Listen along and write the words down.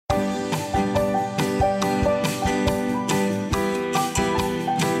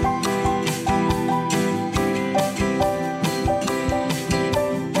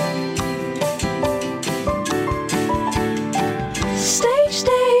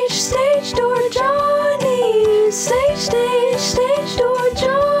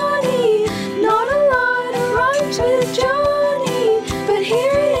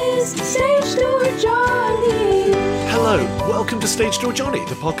Stage Door Johnny,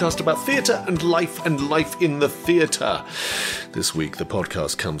 the podcast about theatre and life in the theatre. This week, the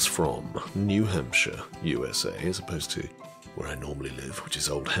podcast comes from New Hampshire, USA, as opposed to where I normally live, which is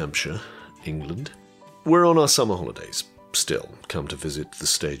Old Hampshire, England. We're on our summer holidays, still come to visit the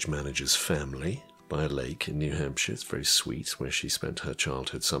stage manager's family by a lake in New Hampshire. It's very sweet, where she spent her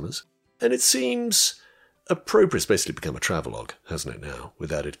childhood summers. And it seems appropriate. It's basically become a travelogue, hasn't it now?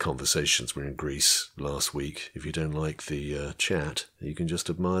 With added conversations. We're in Greece last week. If you don't like the chat, you can just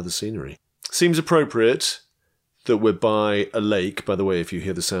admire the scenery. Seems appropriate that we're by a lake. By the way, if you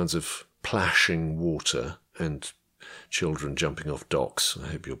hear the sounds of plashing water and children jumping off docks, I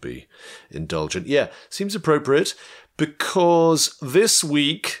hope you'll be indulgent. Yeah, seems appropriate because this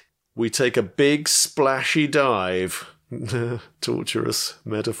week we take a big splashy dive, torturous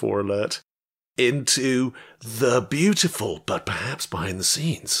metaphor alert, into the beautiful, but perhaps behind the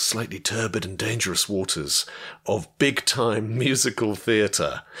scenes, slightly turbid and dangerous waters of big-time musical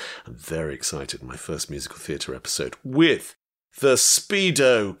theatre. I'm very excited, my first musical theatre episode, with the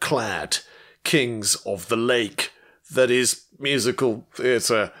Speedo-clad kings of the lake that is musical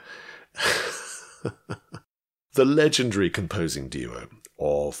theatre. The legendary composing duo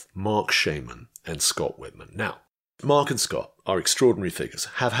of Marc Shaiman and Scott Wittman. Now, Marc and Scott are extraordinary figures,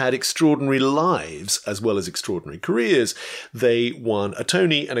 have had extraordinary lives as well as extraordinary careers. They won a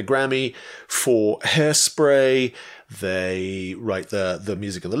Tony and a Grammy for Hairspray. They write the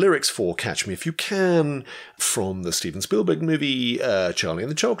music and the lyrics for Catch Me If You Can, from the Steven Spielberg movie Charlie and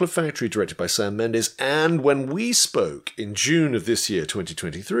the Chocolate Factory, directed by Sam Mendes. And when we spoke in June of this year,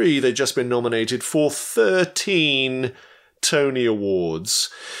 2023, they'd just been nominated for 13 Tony Awards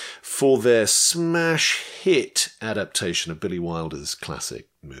for their smash hit adaptation of Billy Wilder's classic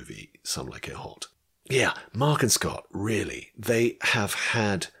movie, Some Like It Hot. Yeah, Marc and Scott, really, they have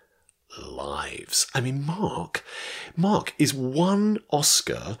had lives. I mean, Marc is one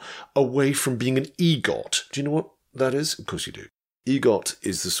Oscar away from being an EGOT. Do you know what that is? Of course you do. EGOT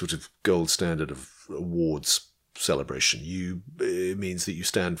is the sort of gold standard of awards celebration. It means that you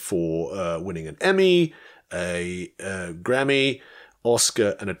stand for winning an Emmy, a Grammy,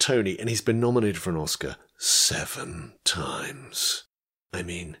 Oscar, and a Tony, and he's been nominated for an Oscar 7 times. I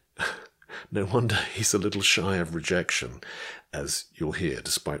mean, no wonder he's a little shy of rejection, as you'll hear,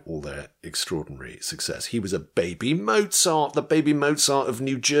 despite all their extraordinary success. He was a baby Mozart, the baby Mozart of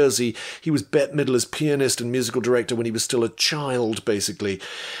New Jersey. He was Bette Midler's pianist and musical director when he was still a child, basically.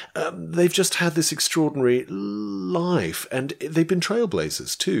 They've just had this extraordinary life, and they've been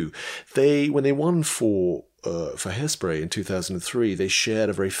trailblazers, too. When they won for Hairspray in 2003, they shared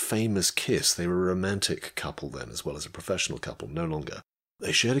a very famous kiss. They were a romantic couple then, as well as a professional couple, no longer.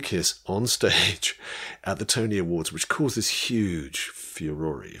 They shared a kiss on stage at the Tony Awards, which caused this huge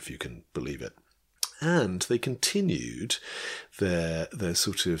furore, if you can believe it. And they continued their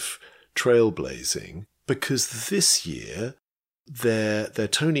sort of trailblazing, because this year their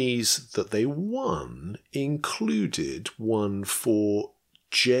Tonys that they won included one for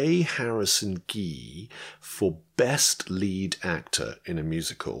J. Harrison Ghee for Best Lead Actor in a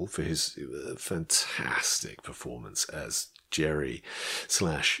Musical for his fantastic performance as Jerry/Daphne,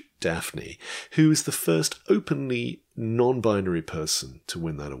 who is the first openly non-binary person to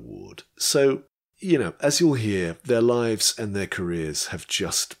win that award. So, you know, as you'll hear, their lives and their careers have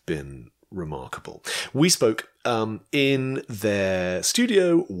just been remarkable. We spoke in their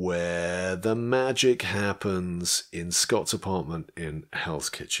studio where the magic happens, in Scott's apartment in Hell's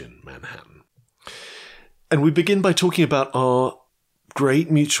Kitchen, Manhattan. And we begin by talking about our great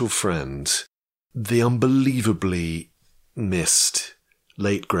mutual friend, the unbelievably missed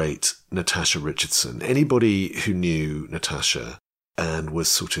late great Natasha Richardson. Anybody who knew Natasha and was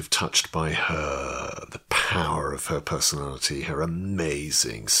sort of touched by the power of her personality, her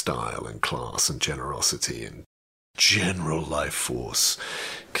amazing style and class and generosity and general life force,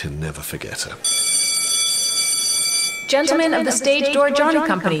 can never forget her. Gentlemen of the Stage Door Johnny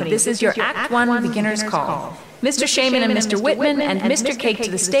Company, this is your Act 1 beginner's call. Mr. Shaiman and Mr. Wittman and Mr. Cake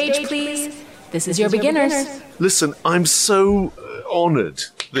to the stage, please. This is your beginners. Listen, I'm so honoured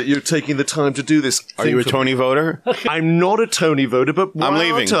that you're taking the time to do this. Are you a Tony voter? I'm not a Tony voter, but why I'm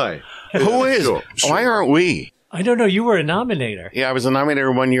leaving. aren't I? Who is? Sure. Why aren't we? I don't know. You were a nominator. Yeah, I was a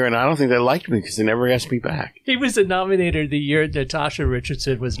nominator 1 year, and I don't think they liked me because they never asked me back. He was a nominator the year Natasha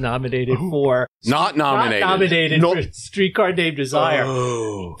Richardson was nominated for... Not nominated. Not nominated for Streetcar Named Desire.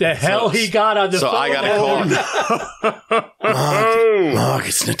 Oh. The hell he got on the phone. So I got to call. Marc,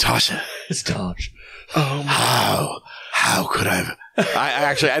 it's Natasha. It's Tosh. How could I have...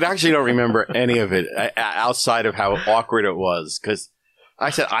 I actually don't remember any of it outside of how awkward it was, because I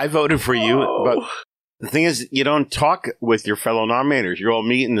said, I voted for you, but The thing is, you don't talk with your fellow nominators. You all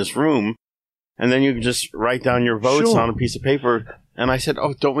meet in this room, and then you can just write down your votes on a piece of paper. And I said,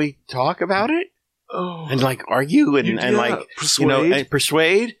 "Oh, don't we talk about it? Oh. And like argue and like persuade. and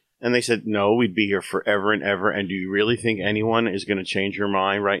persuade?" And they said, "No, we'd be here forever and ever. And do you really think anyone is going to change your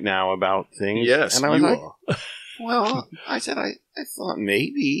mind right now about things?" Yes, and I was you like, are. "Well," I said, I thought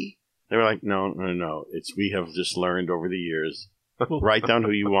maybe." They were like, no. We have just learned over the years. Write down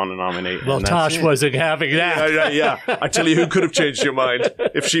who you want to nominate. Well, Tosh wasn't having that. Yeah. I tell you who could have changed your mind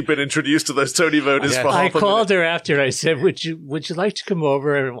if she'd been introduced to those Tony voters for half I a called minute. her after. I said, would you like to come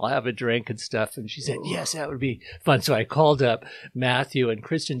over and we'll have a drink and stuff? And she said, yes, that would be fun. So I called up Matthew and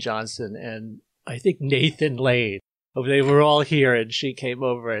Kristen Johnson and I think Nathan Lane. They were all here, and she came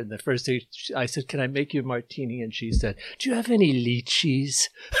over, and the first thing I said, "Can I make you a martini?" And she said, "Do you have any lychees?"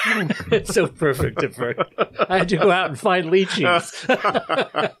 It's so perfect of her. I had to go out and find lychees.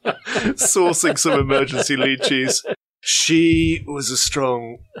 Sourcing some emergency lychees. She was a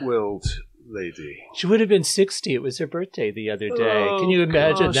strong-willed lady. She would have been 60. It was her birthday the other day. Can you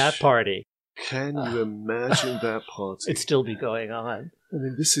imagine that party? Can you imagine that party? It'd still be going on. I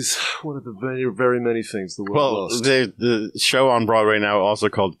mean, this is one of the very, very many things the world lost. The show on Broadway now, also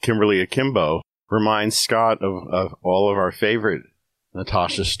called Kimberly Akimbo, reminds Scott of all of our favorite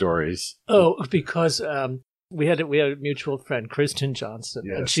Natasha stories. Oh, because we had a mutual friend, Kristen Johnson,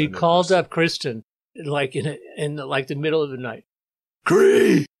 Yes, and she called up Kristen like in like the middle of the night.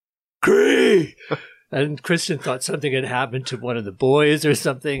 Cree! And Kristen thought something had happened to one of the boys or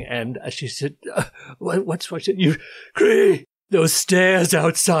something, and she said, "What's you, Cree? Those stairs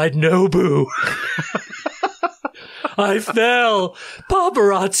outside Nobu. I fell.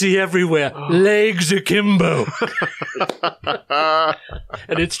 Paparazzi everywhere. Legs akimbo."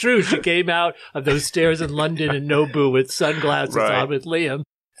 And it's true. She came out of those stairs in London and Nobu with sunglasses on with Liam,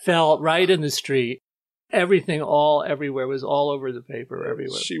 fell right in the street. Everything everywhere was all over the paper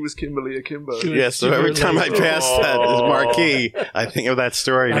everywhere. She was Kimberly Akimbo. Yes, so every time I pass that marquee, I think of that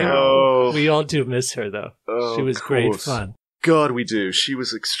story now. Oh. We all do miss her, though. She was great fun. God, we do. She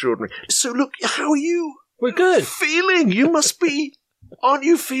was extraordinary. So look, how are you? We're good. Feeling? You must be. Aren't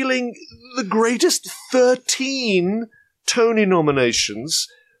you feeling the greatest 13 Tony nominations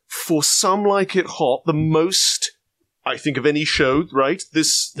for Some Like It Hot, the most, I think, of any show, right?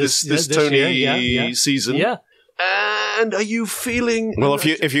 This Tony year, season. Yeah. And are you feeling? Well,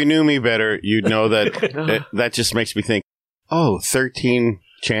 if you knew me better, you'd know that that just makes me think, 13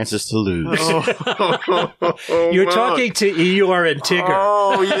 chances to lose. You're talking to Eeyore and Tigger.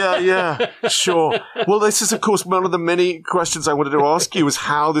 Oh, yeah, sure. Well, this is, of course, one of the many questions I wanted to ask you is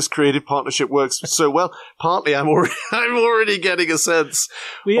how this creative partnership works so well. Partly, I'm already getting a sense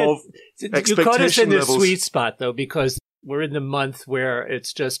of expectation You caught us in the levels. sweet spot, though, because we're in the month where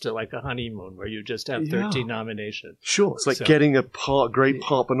it's just like a honeymoon, where you just have 13 nominations. Sure. It's like getting a great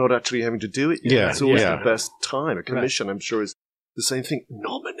part, but not actually having to do it. Yeah. It's always the best time. A commission, I'm sure, is the same thing.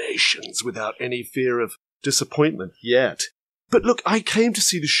 Nominations without any fear of disappointment yet. But look, I came to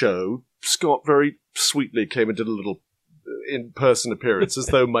see the show. Scott very sweetly came and did a little in-person appearance, as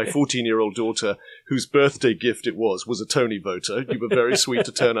though my 14-year-old daughter, whose birthday gift it was a Tony voter. You were very sweet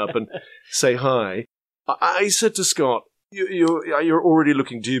to turn up and say hi. I said to Scott, you're already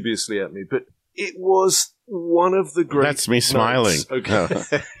looking dubiously at me, but it was one of the great That's me smiling. nights. Okay.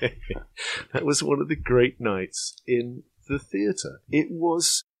 That was one of the great nights in the theatre. It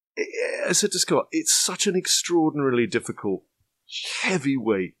was, I said to Scott, it's such an extraordinarily difficult,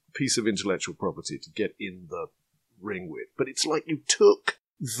 heavyweight piece of intellectual property to get in the ring with. But it's like you took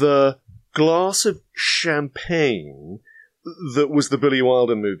the glass of champagne that was the Billy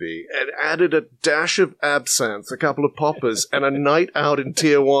Wilder movie and added a dash of absinthe, a couple of poppers, and a night out in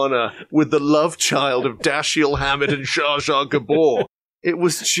Tijuana with the love child of Dashiell Hammett and Zsa Zsa Gabor. It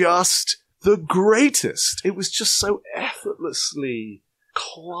was just the greatest. It was just so effortlessly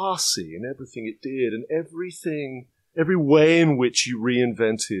classy in everything it did, and every way in which you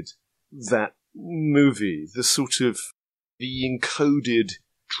reinvented that movie, the encoded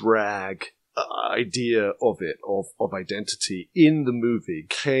drag idea of it, of identity in the movie,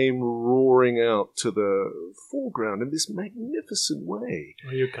 came roaring out to the foreground in this magnificent way.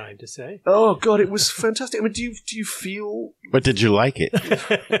 Well, you're kind to say. Oh God, it was fantastic. I mean, do you feel? But did you like it?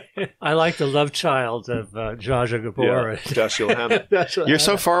 I like the love child of Zsa Zsa Gabor. Dashiell Hammett. You're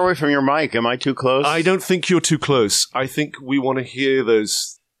so far away from your mic. Am I too close? I don't think you're too close. I think we want to hear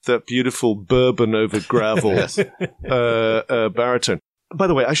that beautiful bourbon over gravel baritone. By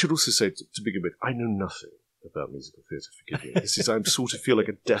the way, I should also say, to begin with, I know nothing about musical theatre, forgive me. I sort of feel like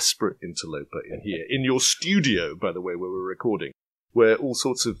a desperate interloper in here. In your studio, by the way, where we're recording, where all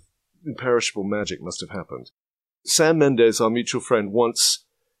sorts of imperishable magic must have happened. Sam Mendes, our mutual friend, once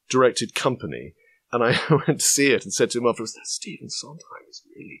directed Company, and I went to see it and said to him afterwards, that Stephen Sondheim is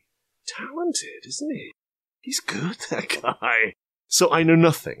really talented, isn't he? He's good, that guy. So I know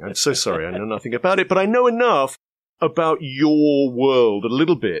nothing. I'm so sorry, I know nothing about it, but I know enough about your world a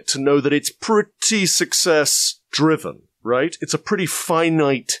little bit to know that it's pretty success-driven, right? It's a pretty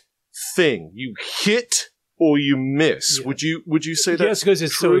finite thing. You hit or you miss. Yeah. Would you say that? Yes, because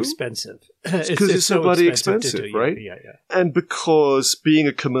it's true? So expensive. Because it's so bloody expensive, right? Yeah. And because being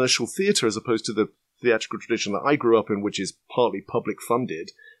a commercial theatre as opposed to the theatrical tradition that I grew up in, which is partly public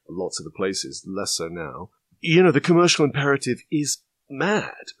funded, lots of the places, less so now, the commercial imperative is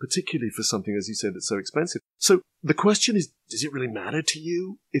mad, particularly for something, as you said, that's so expensive. So the question is, does it really matter to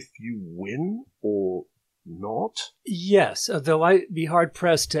you if you win or not? Yes, although I'd be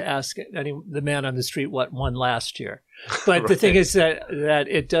hard-pressed to ask the man on the street what won last year. But right. The thing is that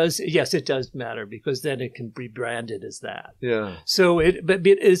it does, yes, it does matter, because then it can be branded as that. Yeah. So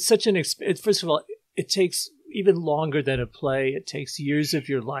it's such first of all, it takes even longer than a play. It takes years of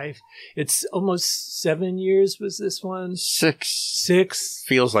your life. It's almost 7 years, was this one? 6.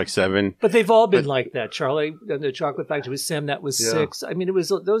 Feels like 7. But they've all been like that. Charlie and the Chocolate Factory with Sam, that was 6. I mean,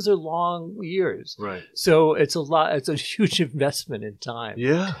 those are long years. Right. So it's a lot. It's a huge investment in time.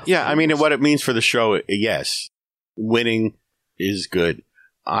 Yeah. Yeah. I mean, what it means for the show, yes, winning is good.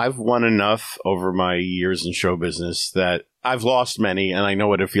 I've won enough over my years in show business that I've lost many, and I know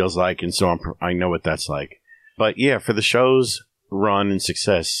what it feels like, and so I know what that's like. But yeah, for the show's run and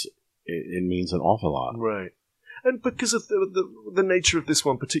success, it means an awful lot. Right. And because of the nature of this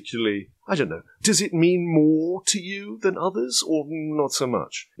one particularly, I don't know, does it mean more to you than others, or not so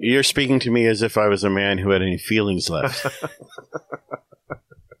much? You're speaking to me as if I was a man who had any feelings left.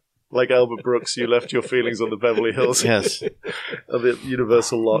 Like Albert Brooks, you left your feelings on the Beverly Hills. Yes. Of the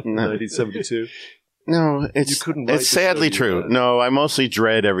Universal lot in 1972. No, it's sadly true. No, I mostly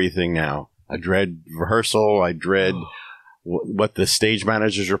dread everything now. I dread rehearsal. I dread what the stage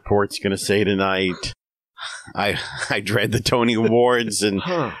manager's report's going to say tonight. I dread the Tony Awards,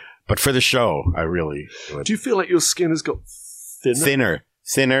 but for the show, I really would. Do you feel like your skin has got thinner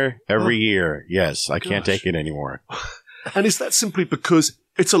every year? Yes, I can't take it anymore. And is that simply because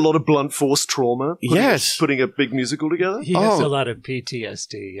it's a lot of blunt force trauma? Putting a big musical together? He has a lot of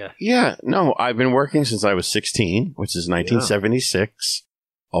PTSD, yeah. Yeah, no, I've been working since I was 16, which is 1976.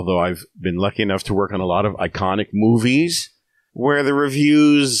 Although I've been lucky enough to work on a lot of iconic movies where the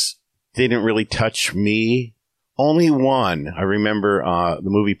reviews didn't really touch me. Only one. I remember the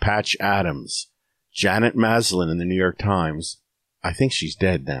movie Patch Adams. Janet Maslin in the New York Times. I think she's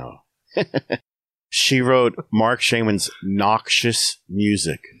dead now. She wrote Marc Shaiman's noxious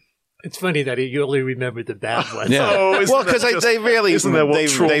music. It's funny that you only remember the bad ones. Yeah. Well, because they rarely,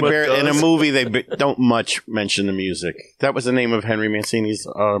 in a movie, they don't much mention the music. That was the name of Henry Mancini's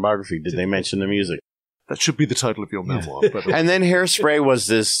autobiography. Did they mention the music? That should be the title of your memoir. And then Hairspray was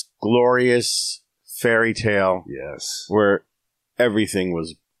this glorious fairy tale. Yes. Where everything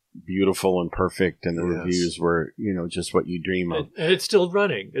was beautiful and perfect, and the reviews were, just what you dream of. And it's still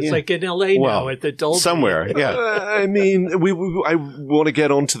running. It's like in L.A. now at the Dolby. Somewhere, yeah. I mean, I want to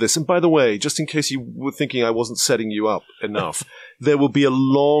get onto this. And by the way, just in case you were thinking I wasn't setting you up enough, there will be a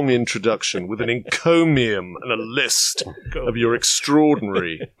long introduction with an encomium and a list of your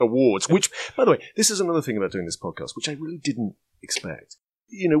extraordinary awards, which, by the way, this is another thing about doing this podcast, which I really didn't expect.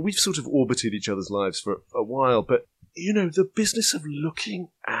 We've sort of orbited each other's lives for a while, but the business of looking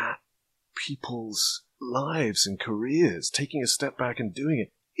at people's lives and careers, taking a step back and doing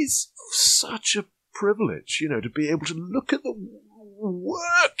it, is such a privilege, to be able to look at the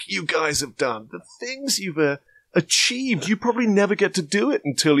work you guys have done, the things you've achieved. You probably never get to do it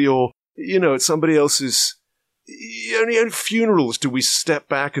until you're, at somebody else's. Only at funerals do we step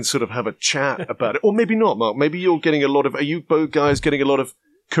back and sort of have a chat about it. Or maybe not, Mark. Maybe you're getting are you both guys getting a lot of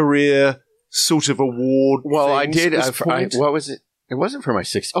career sort of award? Well, I did. What was it? It wasn't for my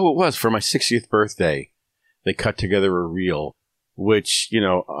 60th. Oh, it was for my 60th birthday. They cut together a reel, which,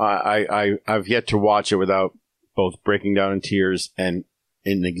 I've yet to watch it without both breaking down in tears and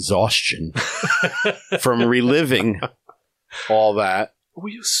in exhaustion from reliving all that. Well,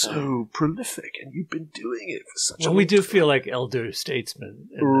 you're so prolific, and you've been doing it for such a long time. We do feel like elder statesmen.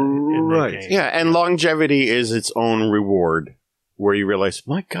 Right. Yeah, and longevity is its own reward, where you realize,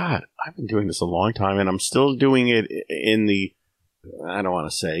 my God, I've been doing this a long time, and I'm still doing it in the, I don't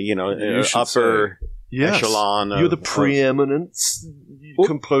want to say, upper echelon. You're the preeminent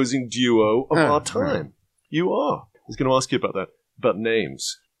composing duo of our time. You are. I was going to ask you about that, about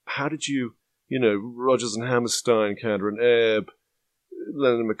names. How did you, Rodgers and Hammerstein, Kander and Ebb,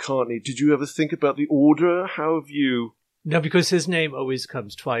 Lennon and McCartney, did you ever think about the order? How have you... No, because his name always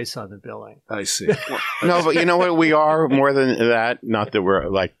comes twice on the billing. I see. No, but you know what? We are more than that. Not that we're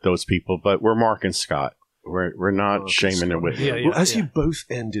like those people, but we're Mark and Scott. We're not Shaiman and Wittman. Well, as you both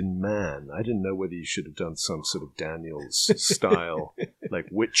end in man, I didn't know whether you should have done some sort of Daniels style, like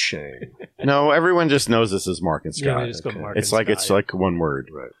witch shame. No, everyone just knows this as Mark and Scott. Yeah, just go Mark It's and like Scott. it's like one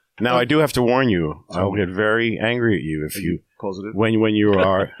word. Right. Now, I do have to warn you. I'll get very angry at you if you positive. when you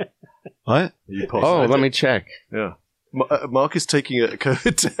are. What? Are you positive? Oh, let me check. Yeah. Mark is taking a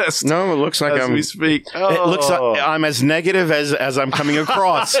COVID test. No, it looks like as we speak. It looks like I'm as negative as I'm coming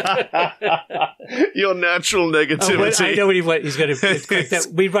across. Your natural negativity. I know what he's going to.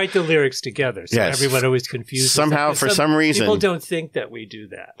 We write the lyrics together, so Yes. everyone always confuses. Somehow, us. for some reason, people don't think that we do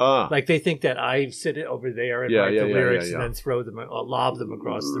that. Like they think that I sit over there and write the lyrics and then throw them, or lob them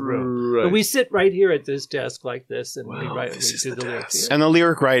across the room. Right. But we sit right here at this desk like this, and we this do is the the lyrics. desk. Here. and the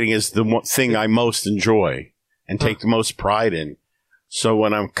lyric writing is the thing I most enjoy and take the most pride in. So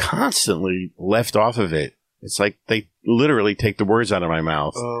when I'm constantly left off of it, it's like they literally take the words out of my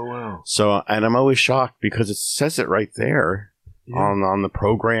mouth. Oh, wow. So, and I'm always shocked because it says it right there on the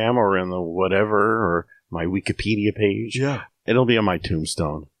program or in the whatever or my Wikipedia page. Yeah. It'll be on my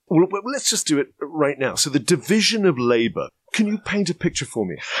tombstone. Well, let's just do it right now. So the division of labor, can you paint a picture for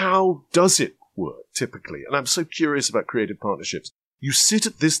me? How does it work typically? And I'm so curious about creative partnerships. You sit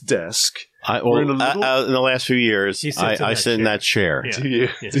at this desk. In in the last few years, I sit in that chair Do you?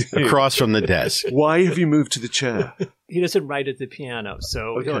 across from the desk. Why have you moved to the chair? He doesn't write at the piano,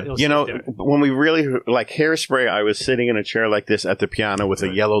 so he'll You know, sit there. when we really like Hairspray, I was sitting in a chair like this at the piano with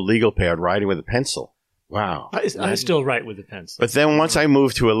a yellow legal pad writing with a pencil. Wow. I still write with a pencil. But then once I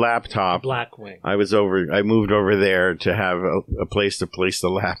moved to a laptop, Blackwing. I moved over there to have a place to place the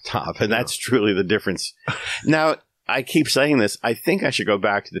laptop, and that's truly the difference. Now, I keep saying this. I think I should go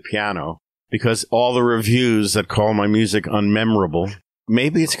back to the piano because all the reviews that call my music unmemorable.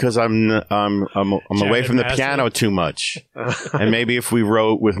 Maybe it's because I'm away from the piano too much, and maybe if we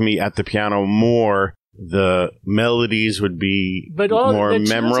wrote with me at the piano more, the melodies would be more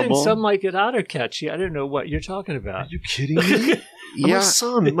memorable. Some like it out or catchy. I don't know what you're talking about. Are you kidding me? Yeah.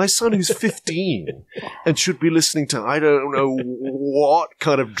 My son who's 15 and should be listening to, I don't know what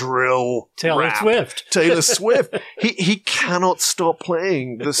kind of drill Taylor rap. Swift. Taylor Swift. He cannot stop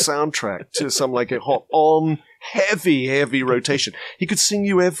playing the soundtrack to Some Like It Hot on heavy rotation. He could sing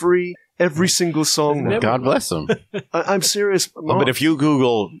you every single song now. God bless him. I'm serious. Mark. But if you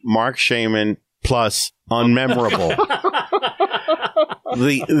Google Marc Shaiman plus unmemorable,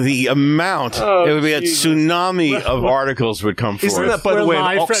 the amount, it would be a tsunami of articles would come forth. Isn't that, by the way,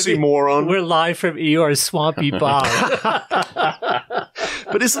 an oxymoron? We're live from Eeyore's Swampy Bog.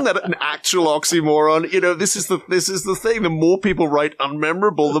 But isn't that an actual oxymoron? You know, this is the thing. The more people write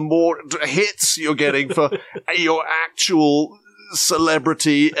unmemorable, the more hits you're getting for your actual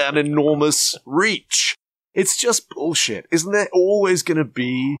celebrity and enormous reach. It's just bullshit. Isn't there always going to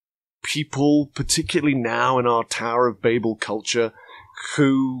be people, particularly now in our Tower of Babel culture,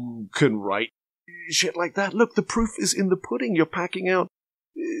 who can write shit like that? Look, the proof is in the pudding. You're packing out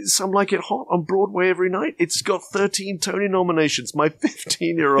Some Like It Hot on Broadway every night. It's got 13 Tony nominations. My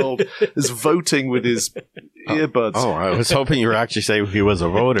 15-year-old is voting with his earbuds. Oh, I was hoping you were actually saying he was a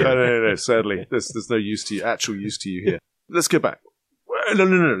voter. No. Sadly, there's no actual use to you here. Let's go back.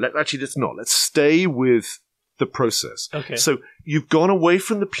 No. Actually, let's not. Let's stay with the process. Okay. So you've gone away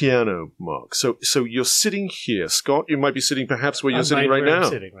from the piano, Mark. So you're sitting here. Scott, you might be sitting perhaps where you're sitting right now. I'm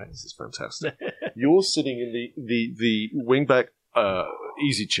sitting right. This is fantastic. You're sitting in the wingback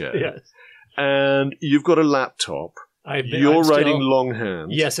easy chair. Yes. And you've got a laptop. You're writing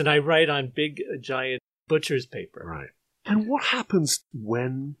longhand. Yes, and I write on big, giant butcher's paper. Right. And what happens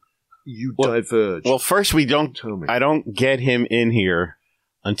when you diverge? Well, first I don't get him in here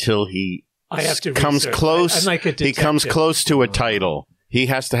until he I have to comes research. close. I'm like a he comes detective. close to a title. He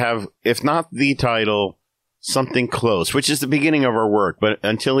has to have, if not the title, something close, which is the beginning of our work. But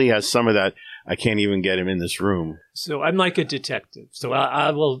until he has some of that, I can't even get him in this room. So I'm like a detective. So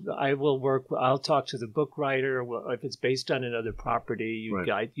I will work. I'll talk to the book writer. If it's based on another property,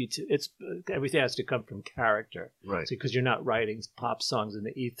 it's everything has to come from character, right? Because you're not writing pop songs in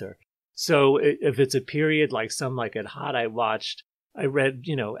the ether. So if it's a period like Some Like It Hot, I read,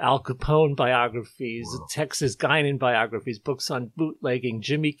 Al Capone biographies, Texas Guinan biographies, books on bootlegging,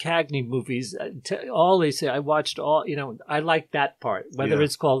 Jimmy Cagney movies. All they say, I watched all, I like that part. Whether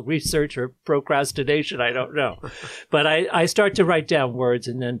it's called research or procrastination, I don't know. But I start to write down words,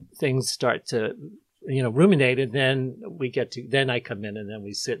 and then things start to, ruminate, and then then I come in, and then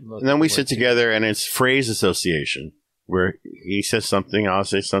we sit and look. And then we sit together, and it's phrase association. where he says something, I'll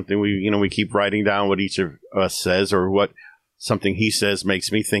say something. We keep writing down what each of us says or what something he says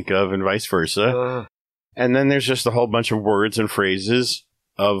makes me think of and vice versa. And then there's just a whole bunch of words and phrases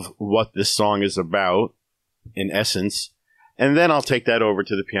of what this song is about in essence. And then I'll take that over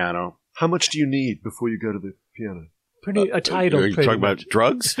to the piano. How much do you need before you go to the piano? A title. Are you talking about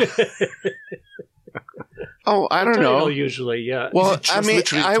drugs? Oh, I don't know. Usually, yeah. Well, I mean,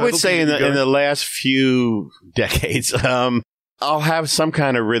 I would say in the last few decades, I'll have some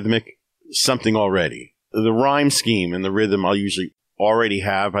kind of rhythmic something already. The rhyme scheme and the rhythm I'll usually already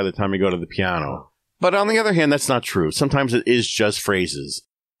have by the time I go to the piano. But on the other hand, that's not true. Sometimes it is just phrases.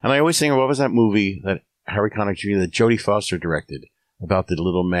 And I always think, what was that movie that Harry Connick Jr., that Jodie Foster directed about the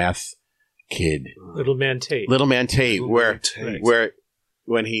little math kid? Little Man Tate. Where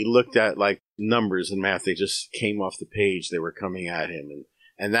when he looked at like numbers and math, they just came off the page. They were coming at him.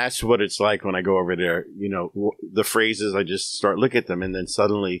 And that's what it's like when I go over there. The phrases, I just start look at them, and then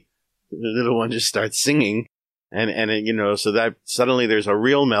suddenly the little one just starts singing. And so that suddenly there's a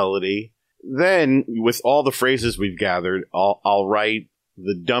real melody. Then, with all the phrases we've gathered, I'll write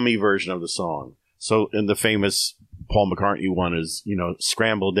the dummy version of the song. So, in the famous Paul McCartney one is,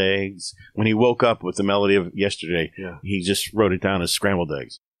 scrambled eggs. When he woke up with the melody of Yesterday, he just wrote it down as scrambled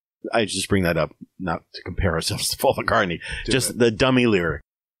eggs. I just bring that up, not to compare ourselves to Paul McCartney, the dummy lyric.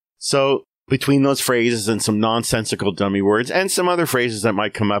 So, between those phrases and some nonsensical dummy words, and some other phrases that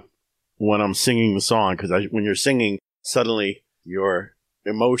might come up when I'm singing the song, because when you're singing, suddenly your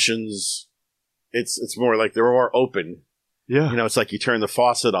emotions... It's more like they're more open. Yeah. It's like you turn the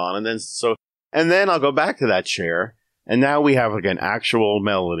faucet on and then I'll go back to that chair and now we have like an actual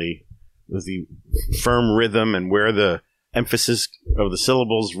melody with the firm rhythm and where the emphasis of the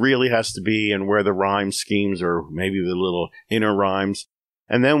syllables really has to be and where the rhyme schemes or maybe the little inner rhymes.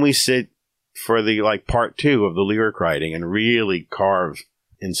 And then we sit for the part 2 of the lyric writing and really carve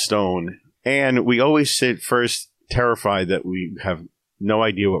in stone. And we always sit first terrified that we have no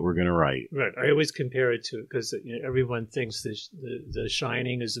idea what we're going to write. Right. I always compare it to, because everyone thinks the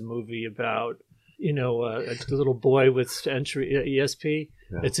Shining is a movie about, a little boy with ESP.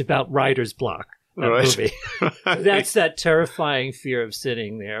 Yeah. It's about writer's block, movie. That's that terrifying fear of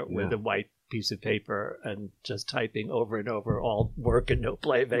sitting there with a white piece of paper and just typing over and over, all work and no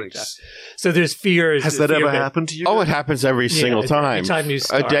play. So there's fear. Has that ever happened to you? Oh, it happens every single time. Every time you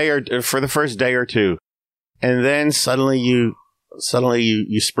start. A day for the first day or two. And then suddenly you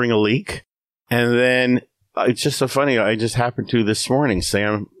spring a leak, and then it's just so funny. I just happened to this morning,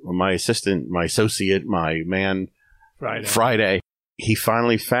 Sam, my assistant, my associate, my man, Friday, he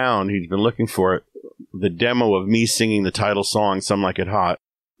finally found, he's been looking for it, the demo of me singing the title song, Some Like It Hot,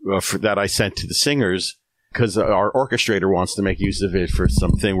 that I sent to the singers, because our orchestrator wants to make use of it for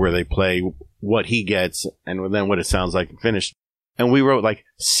something where they play what he gets, and then what it sounds like finished. And we wrote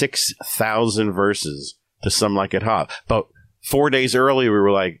 6,000 verses to Some Like It Hot, but 4 days earlier, we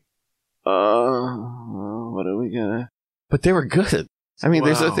were like, what are we gonna? But they were good. I mean,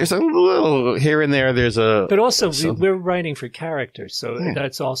 there's a little here and there. But also, we're writing for characters, so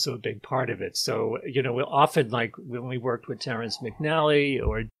that's also a big part of it. So, we'll often, when we worked with Terrence McNally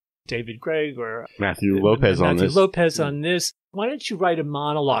or David Gregg or Matthew Lopez on this, why don't you write a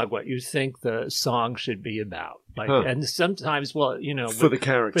monologue, what you think the song should be about? And sometimes, for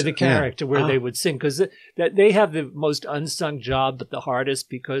the character, where they would sing, because they have the most unsung job, but the hardest,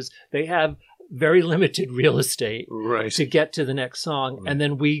 because they have very limited real estate to get to the next song, and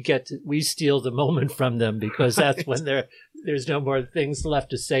then we steal the moment from them because that's when there's no more things left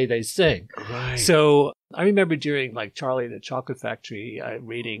to say. They sing. Right. So I remember during Charlie and the Chocolate Factory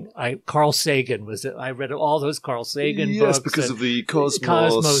reading, Carl Sagan I read all those Carl Sagan books. Yes, because of the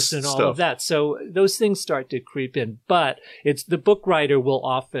Cosmos and all stuff. of that. So those things start to creep in, but it's the book writer will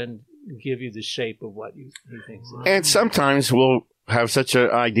often give you the shape of what he thinks. And sometimes we'll have such an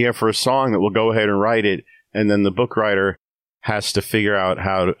idea for a song that we'll go ahead and write it, and then the book writer has to figure out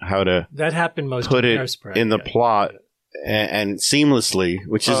how to that happened most put it in the plot and seamlessly,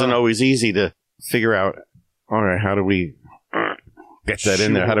 which isn't always easy to figure out. All right, how do we get that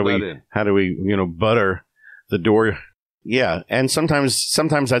in there? How do we butter the door? Yeah, and sometimes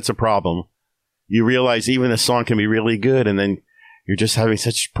that's a problem. You realize even a song can be really good, and then you're just having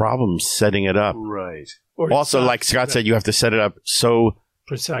such problems setting it up. Right. Also, like Scott said, you have to set it up so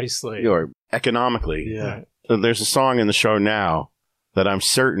precisely or economically. Yeah. So there's a song in the show now that I'm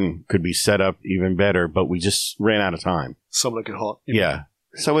certain could be set up even better, but we just ran out of time. Some Like It Hot. Yeah.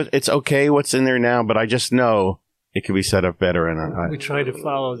 So it's okay what's in there now, but I just know it could be set up better. And we try to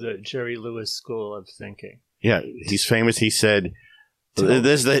follow the Jerry Lewis school of thinking. Yeah, he's famous. He said,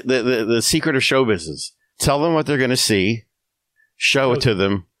 "This the secret of show business: Tell them what they're going to see. Show it to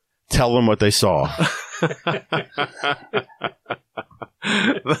them. Tell them what they saw.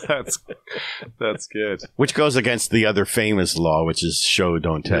 That's good. Which goes against the other famous law, which is show,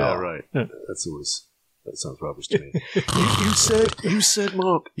 don't tell. Yeah, right. That sounds rubbish to me. you said,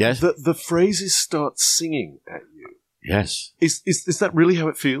 Mark, yes? that the phrases start singing at you. Yes. Is that really how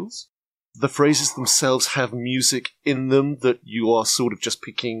it feels? The phrases themselves have music in them that you are sort of just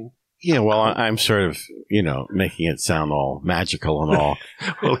picking? Yeah, well, I'm sort of, making it sound all magical and all.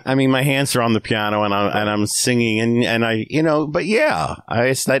 I mean, my hands are on the piano and I'm singing and I, but yeah,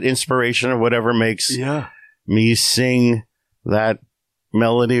 it's that inspiration or whatever makes me sing that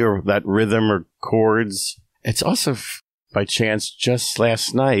melody or that rhythm or chords. It's also by chance just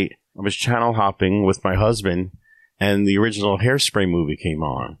last night, I was channel hopping with my husband and the original Hairspray movie came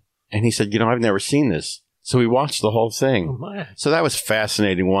on. And he said, I've never seen this. So we watched the whole thing. Oh my. So that was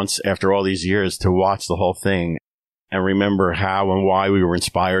fascinating once after all these years to watch the whole thing and remember how and why we were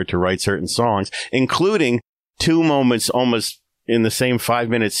inspired to write certain songs, including 2 moments almost in the same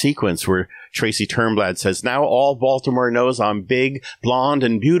 5-minute sequence where Tracy Turnblad says, now all Baltimore knows I'm big, blonde,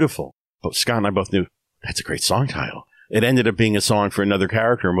 and beautiful. But Scott and I both knew that's a great song title. It ended up being a song for another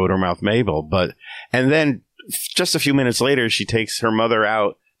character, Motormouth Mabel. And then just a few minutes later, she takes her mother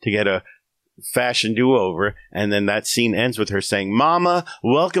out to get a fashion do-over, and then that scene ends with her saying, Mama,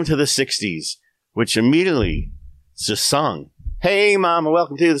 welcome to the 60s, which immediately just sung. Hey, Mama,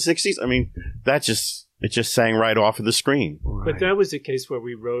 welcome to the 60s. I mean, it just sang right off of the screen. Right. But that was a case where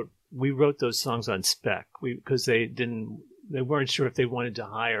we wrote those songs on spec because they weren't sure if they wanted to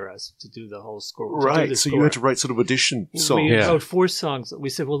hire us to do the whole score. Right, so you had to write sort of audition songs. We wrote 4 songs. We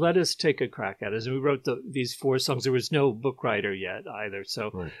said, well, let us take a crack at it. And we wrote these 4 songs. There was no book writer yet either.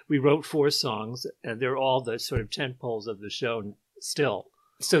 So we wrote 4 songs, and they're all the sort of tentpoles of the show still.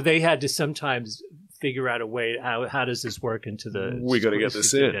 So they had to sometimes figure out a way, how does this work into the... We got to get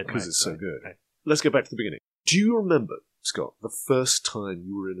this in, because it's so good. Right. Let's go back to the beginning. Do you remember, Scott, the first time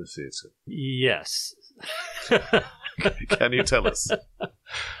you were in a theatre? Yes. Can you tell us?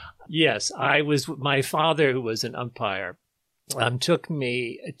 Yes, my father, who was an umpire, took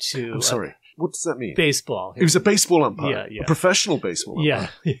me to... I'm sorry, what does that mean? Baseball. He was a baseball umpire? Yeah. A professional baseball umpire?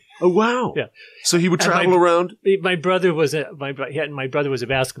 Yeah. Oh, wow. Yeah. So he would travel around? My brother was a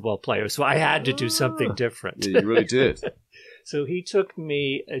basketball player, so I had to do something different. Yeah, you really did. So he took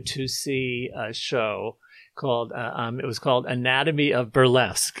me to see a show called it was called Anatomy of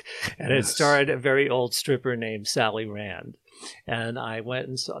Burlesque, and it starred a very old stripper named Sally Rand. And I went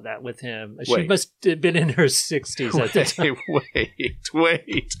and saw that with him. She must have been in her 60s at the time.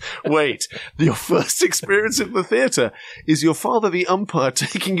 Wait. Your first experience in the theatre is your father, the umpire,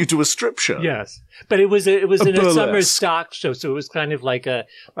 taking you to a strip show. Yes. But it was in a summer stock show, so it was kind of like a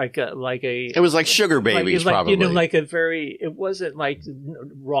It was like Sugar Babies, probably. It wasn't like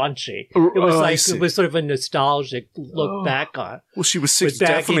raunchy. It was it was sort of a nostalgic look back on. Well, she was 60,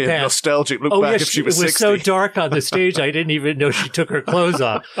 definitely a nostalgic look back if she was 60. It was so dark on the stage, I didn't even know she took her clothes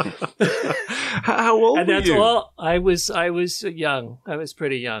off. How old were you? And that's all. I was young. I was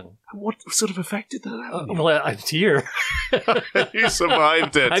pretty young. What sort of effect did that have? Well, I'm here. You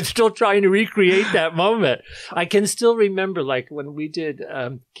survived it. I'm still trying to recreate that moment. I can still remember, like when we did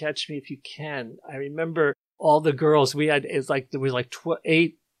Catch Me If You Can. I remember all the girls we had. There was like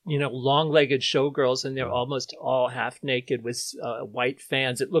 8. Long-legged showgirls, and they're almost all half naked with white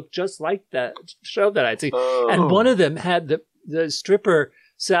fans. It looked just like that show that I'd seen. Oh. And one of them had the stripper,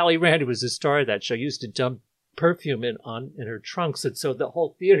 Sally Rand, who was the star of that show, used to dump perfume in her trunks. And so the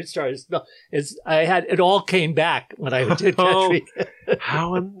whole theater started to smell. It all came back when I did Catch Me.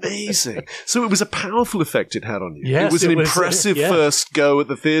 How amazing. So it was a powerful effect it had on you. Yes, it was an impressive first go at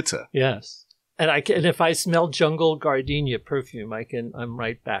the theater. Yes. And if I smell jungle gardenia perfume, I'm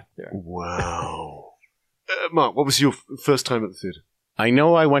right back there. Wow. Mark, what was your first time at the theater? I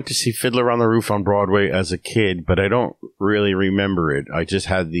know I went to see Fiddler on the Roof on Broadway as a kid, but I don't really remember it. I just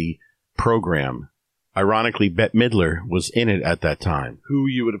had the program. Ironically, Bette Midler was in it at that time. Who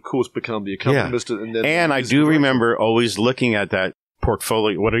you would, of course, become the accompanist. Yeah. And I do remember always looking at that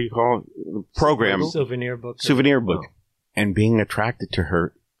portfolio, what do you call it? Program. Souvenir book. Wow. And being attracted to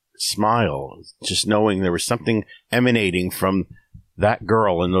her smile, just knowing there was something emanating from that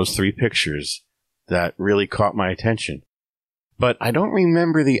girl in those 3 pictures that really caught my attention. But I don't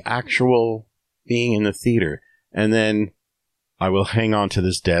remember the actual being in the theater. And then I will hang on to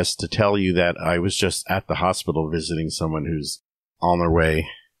this desk to tell you that I was just at the hospital visiting someone who's on their way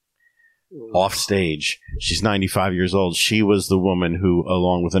off stage. She's 95 years old. She was the woman who,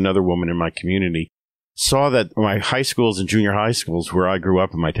 along with another woman in my community, saw that my high schools and junior high schools where I grew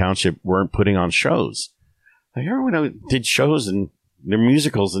up in my township weren't putting on shows. Like everyone did shows and their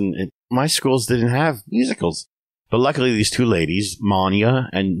musicals, and my schools didn't have musicals. But luckily, these two ladies, Manya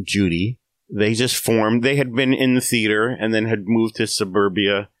and Judy, they just formed. They had been in the theater and then had moved to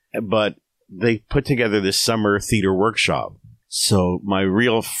suburbia, but they put together this summer theater workshop. So my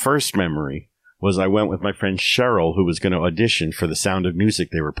real first memory was I went with my friend Cheryl, who was going to audition for the Sound of Music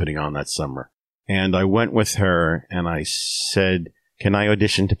they were putting on that summer. And I went with her and I said, "Can I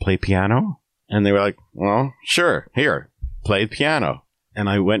audition to play piano?" And they were like, "Well, sure, here, play piano." And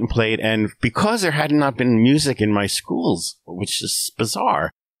I went and played. And because there had not been music in my schools, which is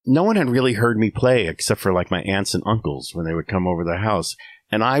bizarre, no one had really heard me play except for like my aunts and uncles when they would come over the house.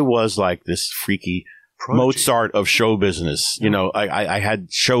 And I was like this freaky Mozart of show business. You know, I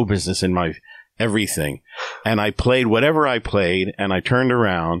had show business in my everything. And I played whatever I played, and I turned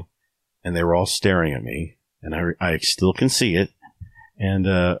around, and they were all staring at me. And I still can see it. And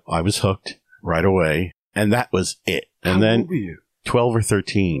I was hooked right away. And that was it. And How then old were you? 12 or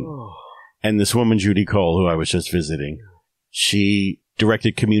 13. Oh. And this woman, Judy Cole, who I was just visiting, she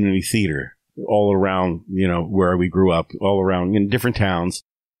directed community theater all around, you know, where we grew up, all around in different towns.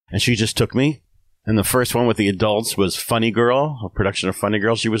 And she just took me. And the first one with the adults was Funny Girl, a production of Funny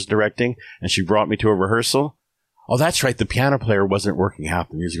Girl she was directing. And she brought me to a rehearsal. Oh, that's right. The piano player wasn't working out,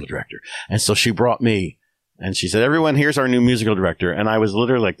 the musical director. And so she brought me. And she said, "Everyone, here's our new musical director." And I was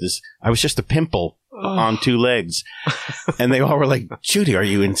literally like this. I was just a pimple on two legs. And they all were like, "Judy, are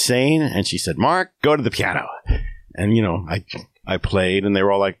you insane?" And she said, "Mark, go to the piano." And, you know, I played, and they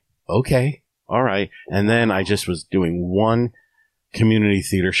were all like, "Okay, all right." And then I just was doing one community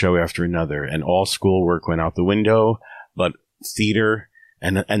theater show after another, and all schoolwork went out the window, but theater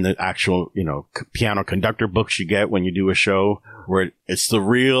and the actual, you know, piano conductor books you get when you do a show, where it's the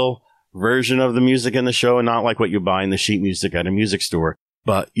real version of the music in the show, and not like what you buy in the sheet music at a music store.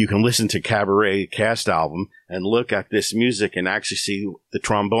 But you can listen to Cabaret cast album and look at this music and actually see the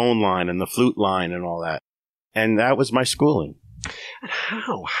trombone line and the flute line and all that. And that was my schooling. And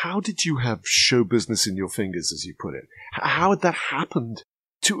how did you have show business in your fingers, as you put it? How had that happened?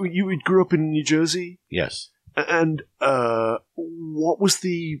 You grew up in New Jersey? Yes. And what was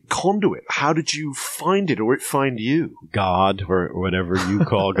the conduit? How did you find it, or it find you? God, or whatever you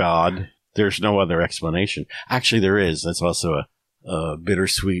call God. There's no other explanation. Actually, there is. That's also a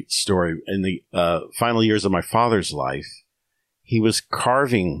bittersweet story. In the final years of my father's life, he was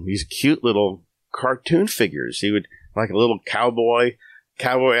carving these cute little cartoon figures. He would, like a little cowboy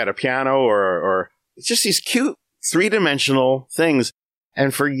at a piano, or it's just these cute three-dimensional things.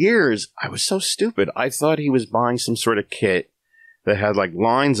 And for years, I was so stupid. I thought he was buying some sort of kit that had like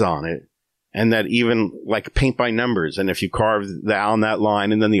lines on it, and that even like paint by numbers. And if you carved down that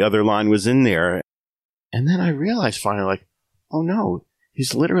line and then the other line was in there. And then I realized finally, like, oh no,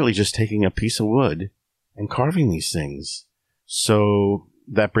 he's literally just taking a piece of wood and carving these things. So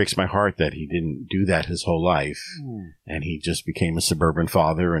that breaks my heart that he didn't do that his whole life. And he just became a suburban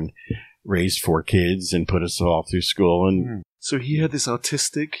father and raised 4 kids and put us all through school. And so he had this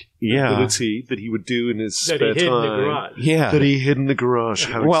artistic ability that he would do in his spare that he hid time. in the garage. yeah. That he hid in the garage.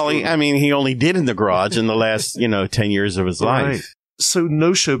 How Well, extraordinary. he only did in the garage in the last, 10 years of his Right. life. So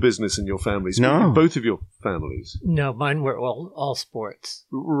no show business in your families? No. Both of your families? No, mine were all sports.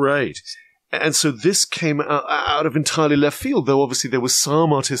 Right. And so this came out of entirely left field, though obviously there was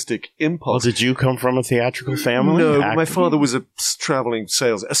some artistic Well, impulse. did you come from a theatrical family? No, Acting? my father was a traveling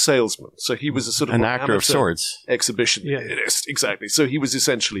salesman. So he was a sort of An actor of sorts. Exhibitionist, exactly. So he was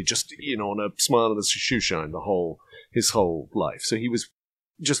essentially just, on a smile and a shoe shine his whole life. So he was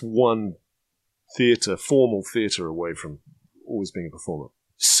just one formal theatre away from always being a performer.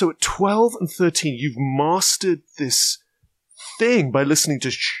 So at 12 and 13, you've mastered this thing by listening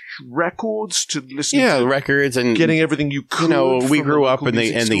to records, to listening to records and getting everything you could. we from grew the up local in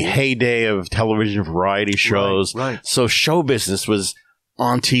the music store. heyday of television variety shows. Right. So show business was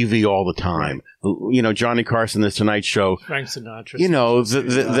on TV all the time. Johnny Carson, The Tonight Show. Frank Sinatra.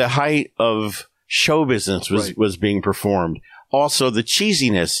 The height of show business was being performed. Also, the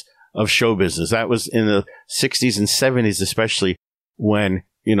cheesiness of show business. That was in the 60s and 70s, especially when,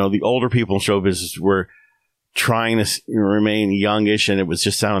 the older people in show business were trying to remain youngish, and it was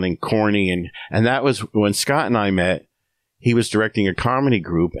just sounding corny. And that was when Scott and I met. He was directing a comedy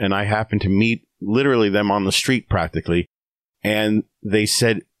group, and I happened to meet literally them on the street practically. And they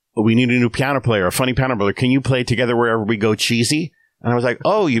said, "We need a new piano player, a funny piano player. Can you play Together Wherever We Go cheesy?" And I was like,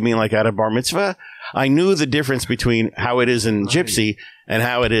 "Oh, you mean like at a bar mitzvah?" I knew the difference between how it is in Gypsy and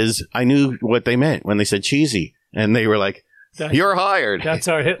how it is. I knew what they meant when they said cheesy. And they were like, "You're hired." That's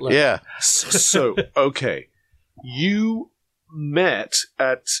our Hitler. Yeah. So, okay. You met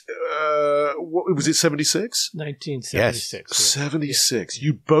at what was it, 76? 1976. Yes. 76.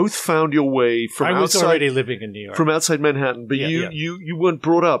 You both found your way from I was outside, already living in New York. from outside Manhattan, but you weren't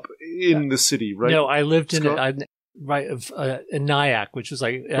brought up in the city, right? No, I lived in Scott? in Nyack, which was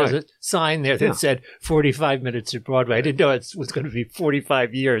like, there's a sign there that said 45 minutes to Broadway. I didn't know it was going to be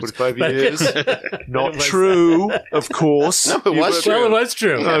 45 years. 45 years. Not true, of course. No, it was true. Well, it was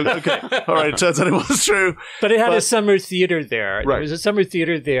true. Oh, okay. All right. It turns out it was true. But it had a summer theater there. Right. There was a summer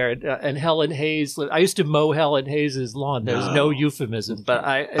theater there, and Helen Hayes. I used to mow Helen Hayes' lawn. There's no euphemism, but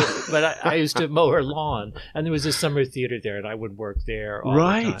I used to mow her lawn, and there was a summer theater there, and I would work there all the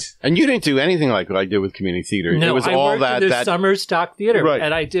time. And you didn't do anything like what I did with community theater. No, it was I all worked in the summer stock theater, Right.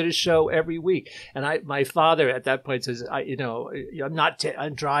 and I did a show every week. And my father at that point says,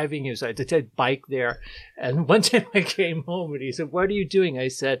 I'm driving you, so I had to take a bike there. And one time I came home, and he said, "What are you doing?" I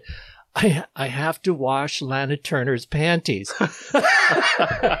said, I have to wash Lana Turner's panties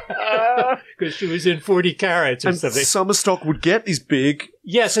because she was in 40 carats or And something. summer stock would get these big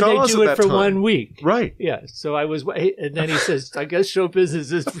Yes, and they stars do at it that for time. 1 week. Right. Yeah, so I was, and then he says, "I guess show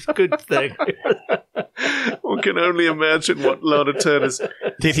business is a good thing." One can only imagine what Lana Turner's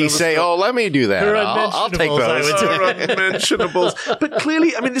Did he say, "Oh, let me do that. Her I'll take unmentionables, I those." would say. are unmentionables. But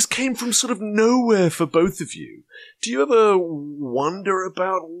clearly, I mean, this came from sort of nowhere for both of you. Do you ever wonder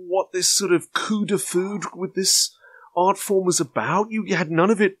about what this sort of coup de foudre with this art form was about? You had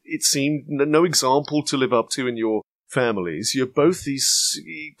none of it, it seemed, no example to live up to in your families. You're both these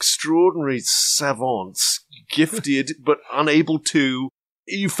extraordinary savants, gifted but unable to.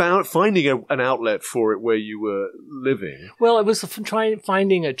 You found finding an outlet for it where you were living. Well, it was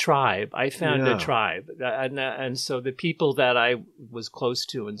finding a tribe. I found Yeah. a tribe, and so the people that I was close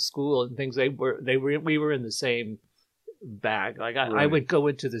to in school and things, we were in the same bag. Like I Right. would go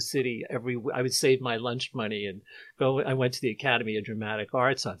into the city I would save my lunch money and go. I went to the Academy of Dramatic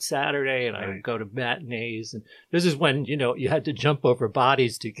Arts on Saturday, and I would go to matinees. And this is when you had to jump over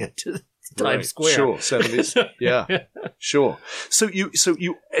bodies to get to Times Square. Sure, 70s. Yeah, sure. So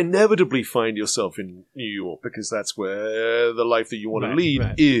you inevitably find yourself in New York because that's where the life that you want to lead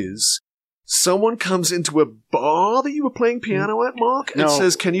is. Someone comes into a bar that you were playing piano at, Mark, and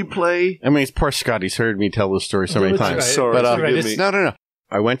says, "Can you play?" I mean, it's poor Scott. He's heard me tell this story so many That's times. right. Sorry, But, forgive me. No.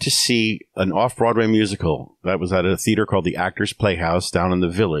 I went to see an off-Broadway musical that was at a theater called the Actors Playhouse down in the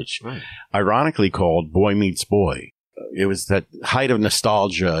Village, ironically called Boy Meets Boy. It was that height of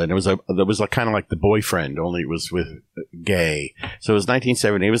nostalgia, and it was kind of like The Boyfriend, only it was with gay. So it was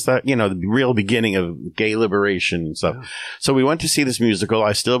 1970. It was the real beginning of gay liberation and stuff. Yeah. So we went to see this musical.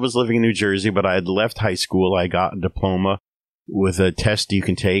 I still was living in New Jersey, but I had left high school. I got a diploma with a test you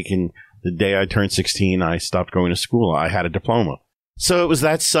can take, and the day I turned 16, I stopped going to school. I had a diploma. So it was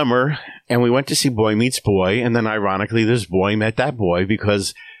that summer, and we went to see Boy Meets Boy, and then ironically, this boy met that boy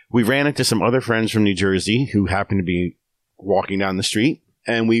because we ran into some other friends from New Jersey who happened to be walking down the street,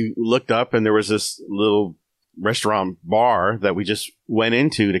 and we looked up, and there was this little restaurant bar that we just went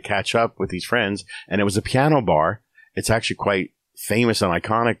into to catch up with these friends, and it was a piano bar. It's actually quite famous and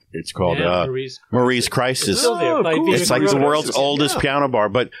iconic. It's called Marie's Crisis. It's still there. It's like the world's oldest piano bar,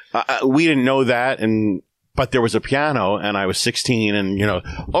 but we didn't know that, but there was a piano, and I was 16, and,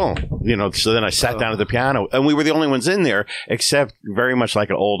 so then I sat down at the piano, and we were the only ones in there, except very much like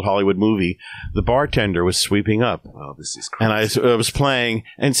an old Hollywood movie. The bartender was sweeping up. Oh, this is crazy. And I was playing,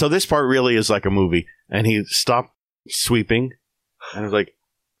 and so this part really is like a movie, and he stopped sweeping, and I was like,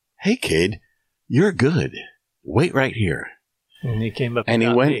 "Hey, kid, you're good. Wait right here." And he came up and he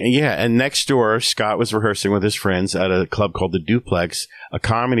went, and next door, Scott was rehearsing with his friends at a club called the Duplex, a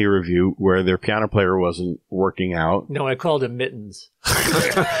comedy review where their piano player wasn't working out. No, I called him Mittens.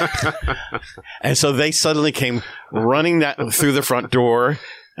 And so they suddenly came running through the front door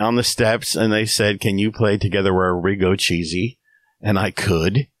on the steps, and they said, "Can you play Together Wherever We Go, Cheesy?" And I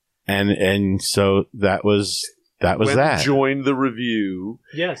could. And so that was that. Joined the review.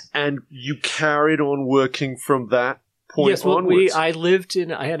 Yes. And you carried on working from that point yes, well, onwards. I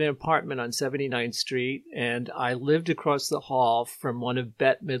had an apartment on 79th Street, and I lived across the hall from one of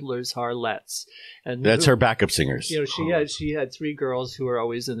Bette Midler's Harlettes. And that's her backup singers. She had three girls who were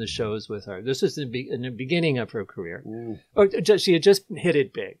always in the shows with her. This was in the beginning of her career. Or she had just hit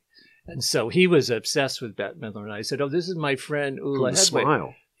it big. And so he was obsessed with Bette Midler, and I said, "Oh, this is my friend Ulla Hedwig."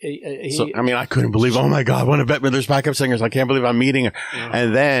 Smile. I couldn't believe, oh my God, one of Bette Midler's backup singers. I can't believe I'm meeting her. Yeah.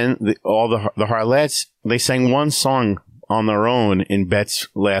 And then all the Harlettes, they sang one song on their own in Bette's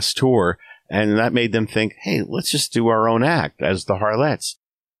last tour. And that made them think, hey, let's just do our own act as the Harlettes.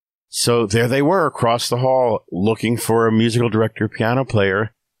 So there they were across the hall looking for a musical director, piano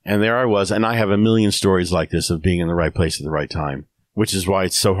player. And there I was. And I have a million stories like this of being in the right place at the right time. which is why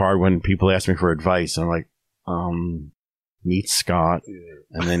it's so hard when people ask me for advice. I'm like, meet Scott. Yeah.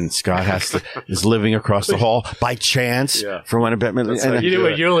 And then Scott is living across the hall by chance for one of Bettman. And you know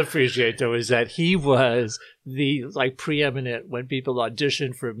what you'll appreciate, though, is that he was the preeminent when people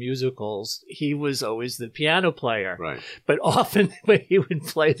auditioned for musicals. He was always the piano player. Right. But often when he would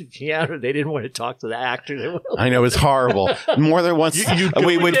play the piano, they didn't want to talk to the actor. I know, it's horrible. More than once,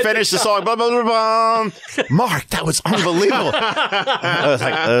 we would finish the song. Blah, blah, blah, blah. Mark, that was unbelievable.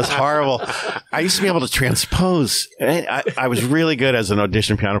 It was horrible. I used to be able to transpose. I was really good as an audition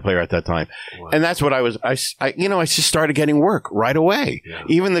piano player at that time. Wow. And that's what I was. I just started getting work right away. Yeah.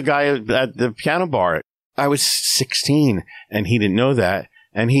 Even the guy at the piano bar, I was 16 and he didn't know that.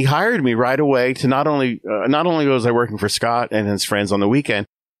 And he hired me right away to not only was I working for Scott and his friends on the weekend,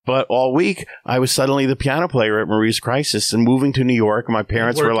 but all week I was suddenly the piano player at Marie's Crisis and moving to New York. My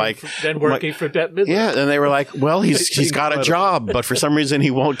parents were like, working for Bette Midler. Yeah. And they were like, well, he's got a job, but for some reason he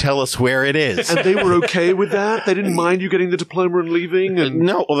won't tell us where it is. And they were okay with that? They didn't mind you getting the diploma and leaving?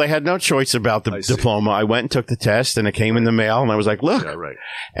 No, well, they had no choice about the diploma. I went and took the test and it came in the mail and I was like, look. Yeah, right.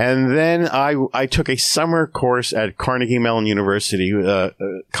 And then I took a summer course at Carnegie Mellon University,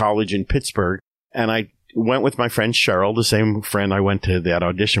 college in Pittsburgh, and I went with my friend Cheryl, the same friend I went to that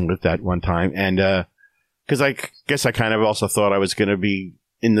audition with that one time. And because I guess I kind of also thought I was going to be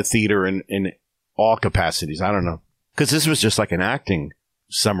in the theater in all capacities. I don't know. Because this was just like an acting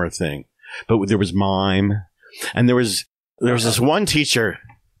summer thing. But there was mime. And there was this one teacher,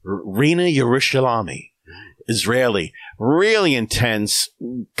 Rina Yerushalami, Israeli, really intense,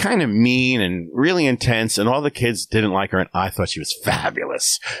 kind of mean and really intense. And all the kids didn't like her. And I thought she was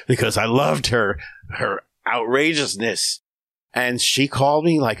fabulous because I loved her outrageousness. And she called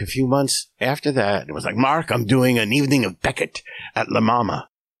me like a few months after that and was like, Mark, I'm doing an evening of Beckett at La Mama.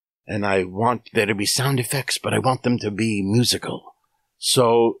 And I want there to be sound effects, but I want them to be musical.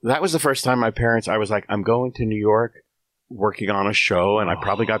 So that was the first time I was like, I'm going to New York working on a show. And I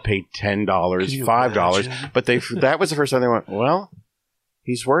probably got paid $10, $5. But that was the first time they went, well,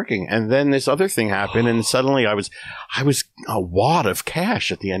 he's working. And then this other thing happened. And suddenly I was a wad of cash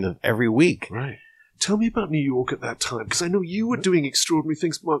at the end of every week. Right. Tell me about New York at that time, because I know you were doing extraordinary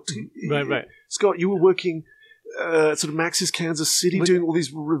things, Mark. Right. Scott, you were working sort of Max's Kansas City, doing all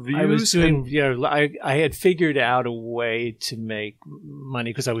these reviews. I was doing, I had figured out a way to make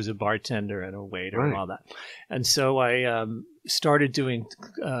money because I was a bartender and a waiter and all that. And so I started doing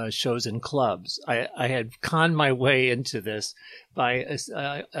shows in clubs. I had conned my way into this by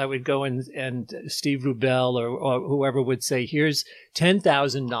I would go in and Steve Rubel or whoever would say, here's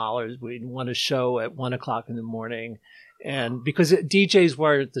 $10,000. We want a show at 1:00 in the morning. And because DJs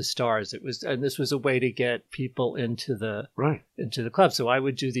weren't the stars, and this was a way to get people into the club. So I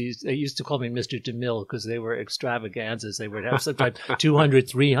would do these. They used to call me Mr. DeMille because they were extravaganzas. They would have sometimes 200,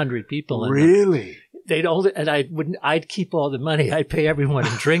 300 people. In really? They'd all, and I'd keep all the money. I'd pay everyone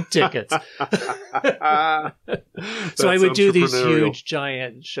in drink tickets. So I would do these huge,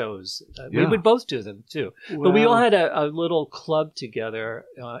 giant shows. We would both do them too. Wow. But we all had a little club together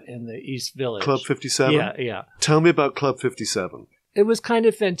in the East Village. Club 57? Yeah. Tell me about Club 57. It was kind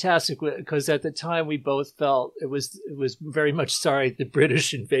of fantastic because at the time we both felt it was very much the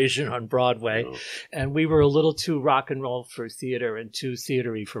British invasion on Broadway, and we were a little too rock and roll for theater and too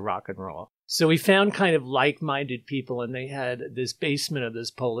theatery for rock and roll. So we found kind of like-minded people, and they had this basement of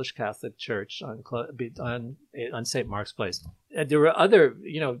this Polish Catholic church on St. Mark's Place. And there were other,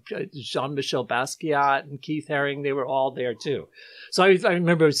 Jean-Michel Basquiat and Keith Haring, they were all there too. So I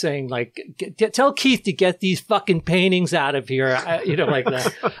remember saying, tell Keith to get these fucking paintings out of here, like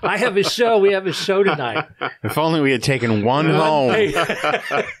that. I have a show. We have a show tonight. If only we had taken one home.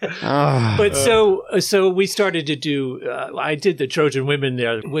 But so we started to do, I did the Trojan Women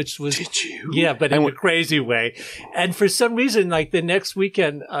there, which was... Did you? Yeah, but in a crazy way. And for some reason, the next week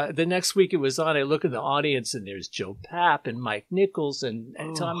it was on, I look in the audience and there's Joe Papp and Mike Nichols and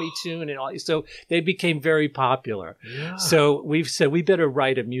Tommy Tune and all. So they became very popular. Yeah. So we've said we better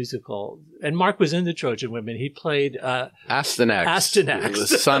write a musical. And Mark was in the Trojan Women. He played Astyanax,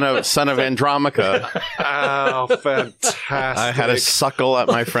 the son of Andromache. Oh, fantastic! I had to suckle at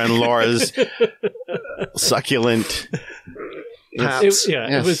my friend Laura's succulent.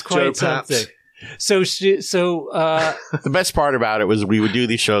 It was quite Joe something. Paps. The best part about it was we would do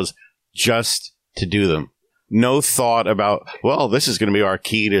these shows just to do them. No thought about, this is going to be our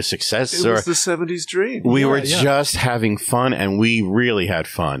key to success. It was the 70s dream. We were just having fun, and we really had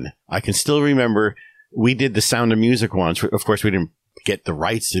fun. I can still remember we did the Sound of Music once. Of course, we didn't get the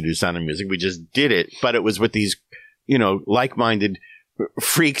rights to do Sound of Music. We just did it. But it was with these, like-minded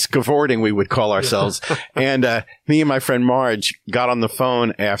freaks cavorting, we would call ourselves. And me and my friend Marge got on the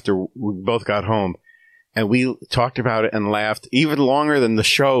phone after we both got home. And we talked about it and laughed even longer than the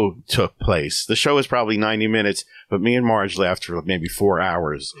show took place. The show was probably 90 minutes, but me and Marge laughed for maybe 4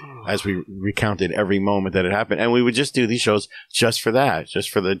 hours as we recounted every moment that had happened. And we would just do these shows just for that, just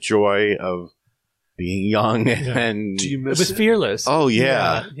for the joy of being young. And do you miss it was fearless. Oh,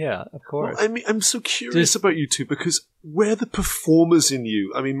 yeah. Yeah, of course. Well, I mean, I'm so curious about you two because we're the performers in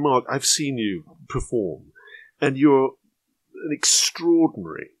you. I mean, Mark, I've seen you perform, and you're an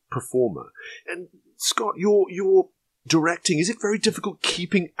extraordinary performer. And Scott, your directing, is it very difficult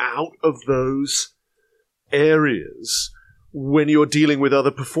keeping out of those areas when you're dealing with other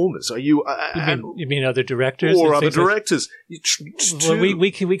performers? Are you? You mean other directors or other directors? Well,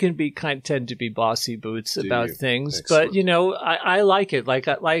 we can be tend to be bossy boots about things, Excellent. but I like it. Like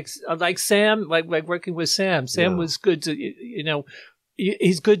Sam, like working with Sam. Sam was good to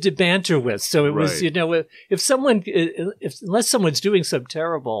he's good to banter with. So it was, unless someone's doing some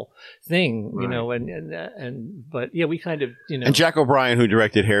terrible thing, but we kind of, And Jack O'Brien, who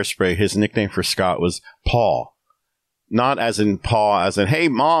directed Hairspray, his nickname for Scott was Paw. Not as in paw, as in, hey,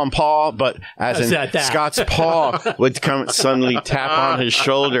 Mom, Paw, but as in Scott's paw would come suddenly tap on his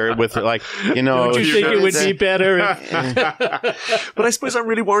shoulder with, like, Would you think it would be better if... But I suppose I'm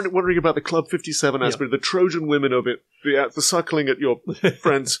really wondering about the Club 57 aspect, the Trojan women of it, the suckling at your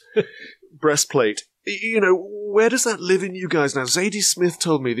friend's breastplate. Where does that live in you guys now? Zadie Smith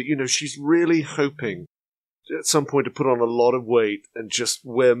told me that, she's really hoping at some point to put on a lot of weight and just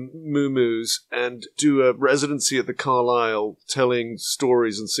wear muumuus and do a residency at the Carlisle telling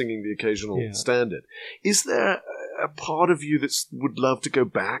stories and singing the occasional standard. Is there a part of you that would love to go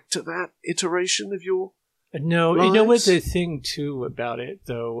back to that iteration of your No, lives? You know what the thing, too, about it,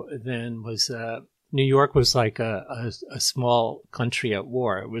 though, then was New York was like a small country at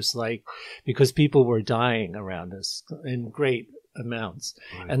war. It was like, because people were dying around us in great amounts.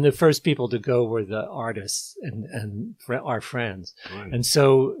 Right. And the first people to go were the artists and our friends. Right. And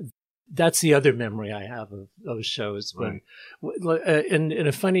so that's the other memory I have of those shows. When,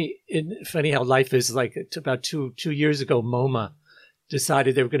 and funny how life is. Like about two years ago, MoMA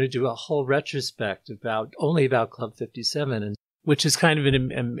decided they were going to do a whole retrospect only about Club 57, and which is kind of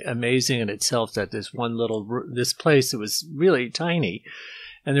amazing in itself that this place that was really tiny.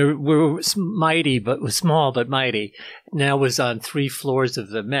 And we were mighty, but was small but mighty. Now was on 3 floors of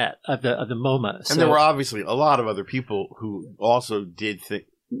the Met of the MoMA. And there were obviously a lot of other people who also did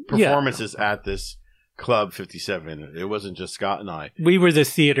performances at this Club 57. It wasn't just Scott and I. We were the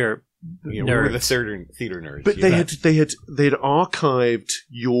theater nerds. We were the theater nerds. But they had archived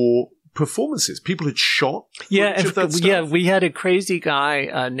your performances. People had shot of that stuff. We had a crazy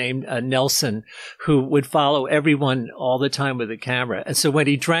guy named Nelson who would follow everyone all the time with a camera. And so when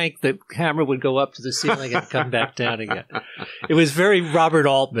he drank, the camera would go up to the ceiling and come back down again. It was very Robert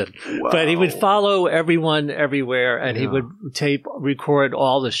Altman. Wow. But he would follow everyone everywhere, and he would record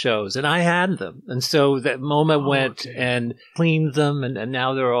all the shows. And I had them. And so that MoMA went and cleaned them, and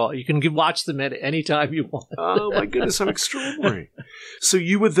now they're all... You can watch them at any time you want. Oh, my goodness, how extraordinary. So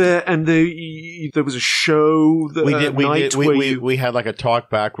you were there, and there was a show we had like a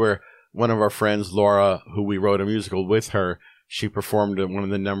talk back where one of our friends, Laura, who we wrote a musical with her, she performed one of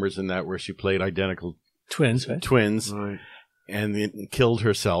the numbers in that where she played identical twins, right. And killed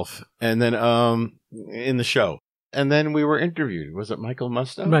herself, and then in the show, and then we were interviewed. Was it Michael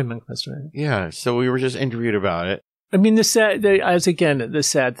Musto? Right, Michael Musto. Yeah, so we were just interviewed about it. I mean, the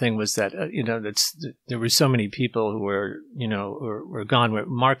sad thing was that there were so many people who were gone.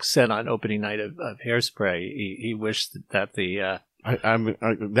 Marc said on opening night of Hairspray, he wished that the.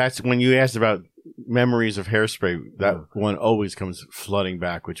 That's when you asked about memories of Hairspray. That one always comes flooding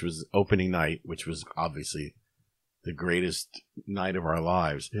back, which was opening night, which was obviously the greatest night of our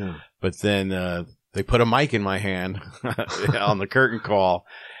lives. Yeah. But then they put a mic in my hand on the curtain call.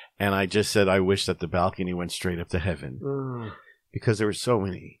 And I just said, I wish that the balcony went straight up to heaven. Because there were so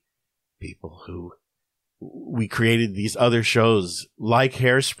many people who we created these other shows like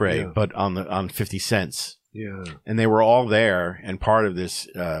Hairspray, but on 50 cents. Yeah. And they were all there and part of this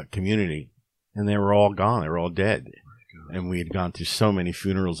community. And they were all gone. They were all dead. And we had gone through so many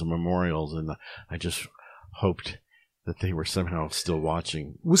funerals and memorials. And I just hoped that they were somehow still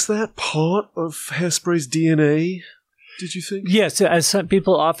watching. Was that part of Hairspray's DNA? Did you think? Yes, as some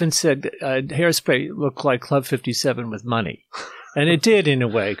people often said, Hairspray looked like Club 57 with money. And it did in a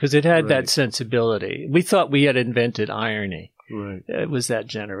way, because it had that sensibility. We thought we had invented irony. Right. It was that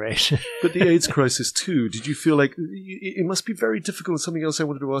generation. But the AIDS crisis, too, did you feel like it must be very difficult? Something else I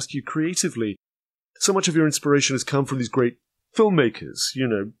wanted to ask you creatively. So much of your inspiration has come from these great filmmakers,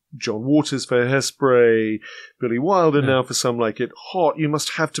 John Waters for Hairspray, Billy Wilder now for Some Like It Hot, you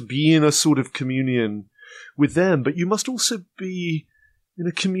must have to be in a sort of communion with them, but you must also be in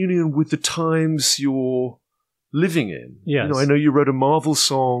a communion with the times you're living in. Yes. I know you wrote a Marvel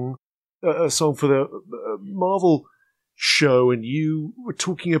song, a song for the Marvel show, and you were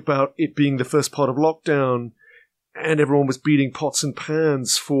talking about it being the first part of lockdown, and everyone was beating pots and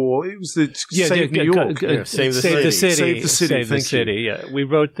pans it was the Save New York. Save the City. Save the Thank city. you. Yeah, we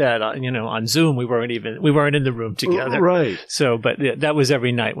wrote that on Zoom. We weren't in the room together. Right. So, but that was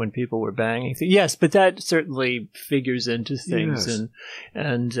every night when people were banging. Yes, but that certainly figures into things. Yes.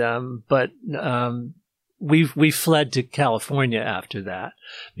 We fled to California after that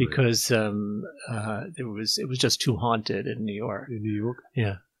because it was just too haunted in New York. In New York?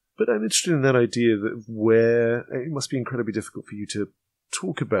 Yeah. But I'm interested in that idea that where it must be incredibly difficult for you to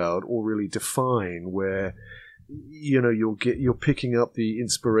talk about or really define where you're picking up the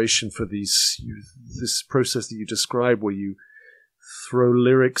inspiration for this process that you describe where you throw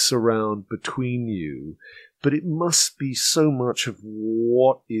lyrics around between you, but it must be so much of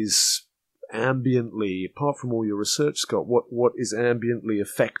what is ambiently, apart from all your research, Scott, what is ambiently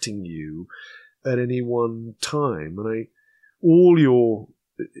affecting you at any one time, and all your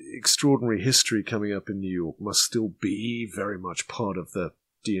extraordinary history coming up in New York must still be very much part of the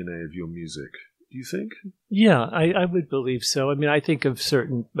DNA of your music. Do you think? Yeah, I would believe so. I mean, I think of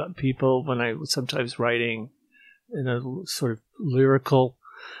certain people when I was sometimes writing in a sort of lyrical,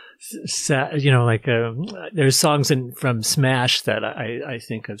 there's songs from Smash that I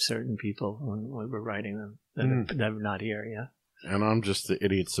think of certain people when we're writing them that are not here. Yeah. And I'm just the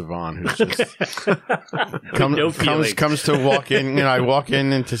idiot savant who's just comes to walk in. I walk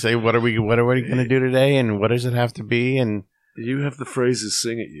in and to say, what are we going to do today, and what does it have to be? And you have the phrases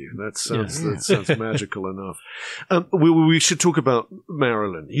sing at you. That sounds magical enough. We should talk about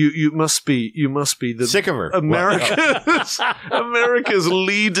Marilyn. You must be the sick of her. America's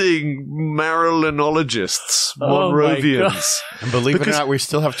leading Marilynologists, Monrovians. And believe it or not, we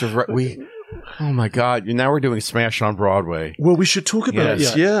still have to. Oh my God! Now we're doing Smash on Broadway. Well, we should talk about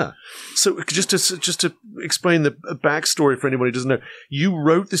it. Yeah. So just to explain the backstory for anyone who doesn't know, you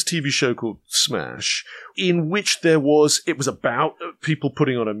wrote this TV show called Smash, in which it was about people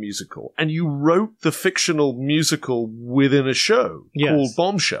putting on a musical, and you wrote the fictional musical within a show called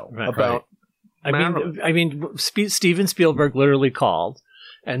Bombshell about. I mean, Steven Spielberg literally called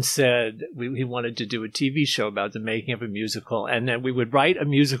and said he wanted to do a TV show about the making of a musical, and then we would write a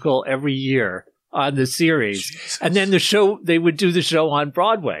musical every year on the series, Jesus. And then they would do the show on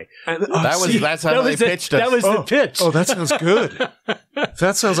Broadway. And, that's how they pitched us. That was the pitch. Oh, that sounds good.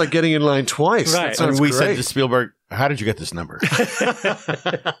 That sounds like getting in line twice. Right. And we said to Spielberg, "How did you get this number?"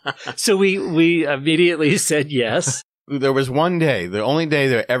 So we immediately said yes. There was one day, the only day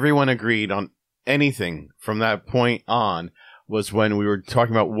that everyone agreed on anything from that point on was when we were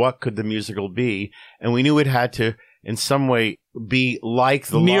talking about what could the musical be, and we knew it had to, in some way, be like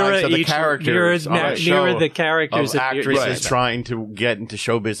the lives of the characters mirror the characters of actresses trying to get into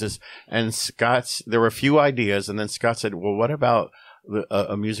show business. And there were a few ideas, and then Scott said, well, what about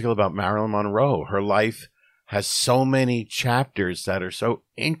a musical about Marilyn Monroe? Her life has so many chapters that are so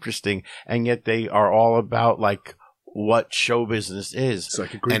interesting, and yet they are all about like what show business is. It's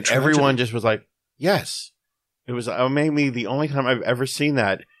like a great tragedy. Everyone just was like, yes. It was maybe the only time I've ever seen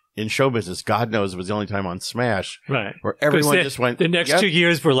that in show business. God knows it was the only time on Smash. Right. Where everyone just went. The next 2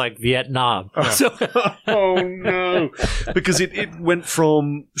 years were like Vietnam. Oh, no. Because it went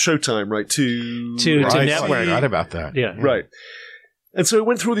from Showtime, right, to network. I forgot about that. Yeah. Right. And so it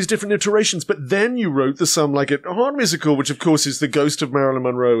went through all these different iterations, but then you wrote the Some Like It Hot musical, which of course is the ghost of Marilyn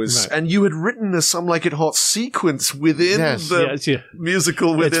Monroe. And you had written the Some Like It Hot sequence within the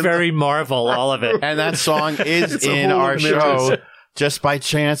musical. It's very Marvel, all of it. And that song is in our show just by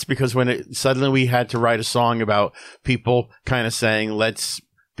chance, because when suddenly we had to write a song about people kind of saying, let's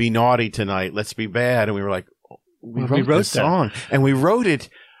be naughty tonight, let's be bad. And we were like, we wrote this song. And we wrote it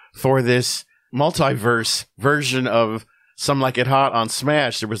for this multiverse version of Some Like It Hot on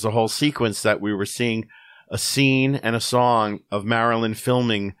Smash. There was a whole sequence that we were seeing a scene and a song of Marilyn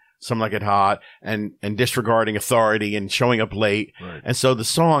filming Some Like It Hot and disregarding authority and showing up late. Right. And so the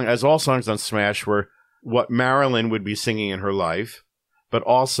song, as all songs on Smash, were what Marilyn would be singing in her life, but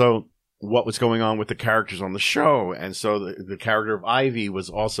also what was going on with the characters on the show. And so the character of Ivy was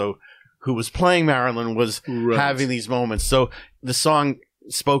also, who was playing Marilyn, was having these moments. So the song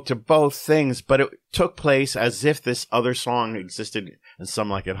spoke to both things, but it took place as if this other song existed in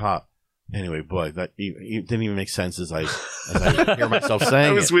Some Like It Hot Anyway, boy, that it didn't even make sense as I hear myself saying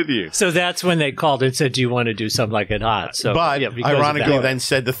I was it. with you. So that's when they called and said, "Do you want to do something like it hot?" So, But yeah, because ironically, of that. then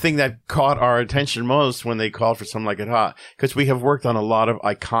said the thing that caught our attention most when they called for something like it hot, because we have worked on a lot of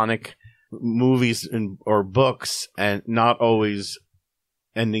iconic movies or books, and not always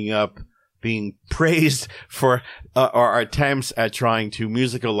ending up being praised for our attempts at trying to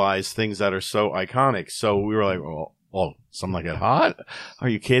musicalize things that are so iconic. So we were like, well, something like it hot? Are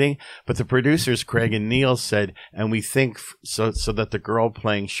you kidding? But the producers, Craig and Neil, said, and we think so that the girl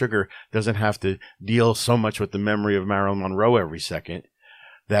playing Sugar doesn't have to deal so much with the memory of Marilyn Monroe every second,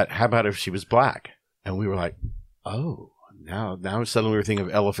 that how about if she was black? And we were like, oh, now suddenly we were thinking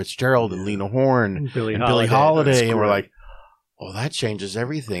of Ella Fitzgerald and Lena Horne and Billie Holiday. And we're like, oh, that changes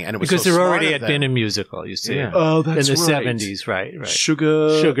everything. And it was because so there smart already of had been a musical, you see. Yeah. Oh, that's in the right. 70s, right.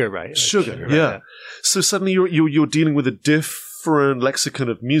 Sugar, right. Sugar, right, yeah. So suddenly you're dealing with a different lexicon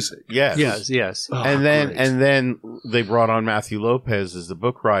of music. Yes. Oh, and great. then they brought on Matthew Lopez as the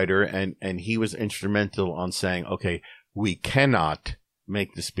book writer, and he was instrumental on saying, okay, we cannot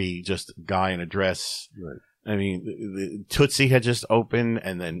make this be just a guy in a dress. Right. I mean, the Tootsie had just opened,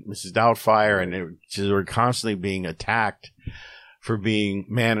 and then Mrs. Doubtfire, and they were constantly being attacked for being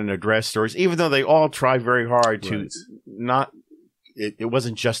man in a dress stories, even though they all tried very hard to not. It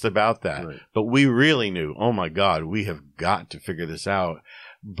wasn't just about that, but we really knew, oh my God, we have got to figure this out.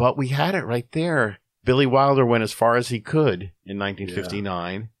 But we had it right there. Billy Wilder went as far as he could in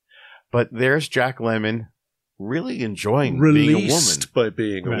 1959, but there's Jack Lemmon really enjoying being a woman. Released by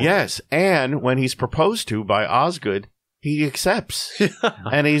being a woman. Yes, and when he's proposed to by Osgood, he accepts,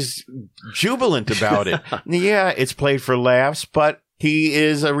 and he's jubilant about it. Yeah, it's played for laughs, but he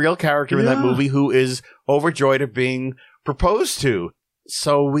is a real character in that movie who is overjoyed at being proposed to.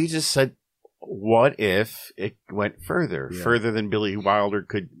 So we just said, what if it went further than Billy Wilder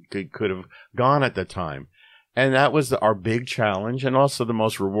could have gone at the time? And that was our big challenge, and also the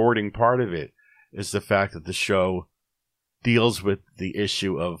most rewarding part of it is the fact that the show deals with the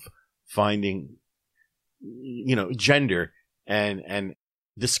issue of finding, gender and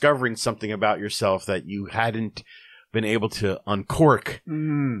discovering something about yourself that you hadn't been able to uncork.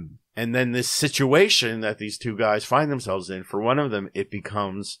 Mm. And then this situation that these two guys find themselves in, for one of them, it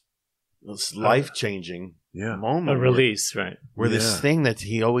becomes this life-changing moment. A release, right. Where this thing that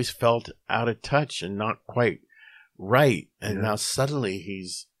he always felt out of touch and not quite right. And now suddenly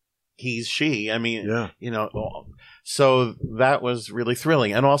she. I mean, so that was really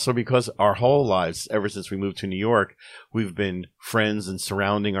thrilling. And also because our whole lives, ever since we moved to New York, we've been friends and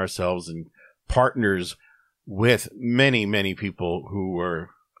surrounding ourselves and partners with many, many people who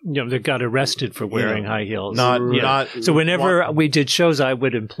were... they got arrested for wearing high heels. So whenever we did shows, I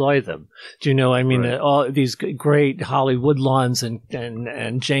would employ them. Do you know? I mean, all these great Hollywood Lawns and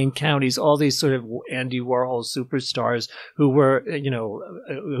Jane Counties, all these sort of Andy Warhol superstars who were,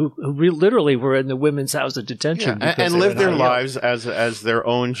 who literally were in the women's house of detention and lived their lives as their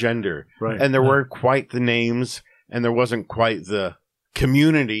own gender. Right. And there weren't quite the names, and there wasn't quite the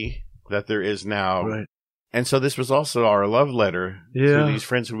community that there is now. Right. And so this was also our love letter to these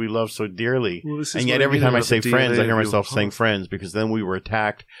friends who we love so dearly. Well, and yet every time I say friends, I hear myself saying friends, because then we were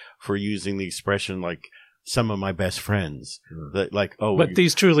attacked for using the expression like some of my best friends. That but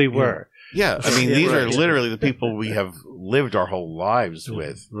these truly were. Yeah, I mean, these are literally the people we have lived our whole lives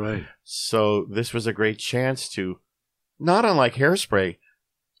with. Right. So this was a great chance to, not unlike Hairspray,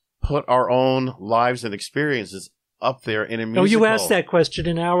 put our own lives and experiences up there in a musical. Oh, you asked that question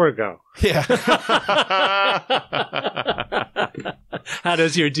an hour ago. Yeah. How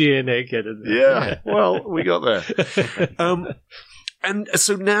does your DNA get in there? Yeah. Well, we got there. And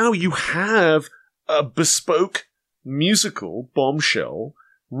so now you have a bespoke musical, Bombshell,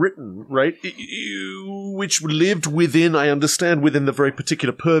 written, right? Which lived within, I understand, within the very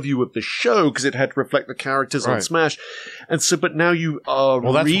particular purview of the show, because it had to reflect the characters on Smash. And so, but now you are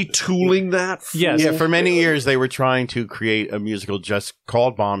retooling that? Yeah, for many years they were trying to create a musical just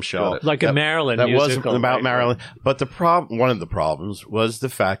called Bombshell. Like a Marilyn musical. That was about Marilyn. But one of the problems was the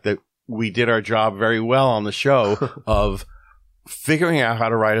fact that we did our job very well on the show of figuring out how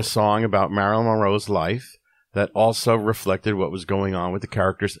to write a song about Marilyn Monroe's life that also reflected what was going on with the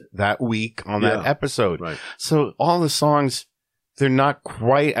characters that week on that episode. Right. So all the songs, they're not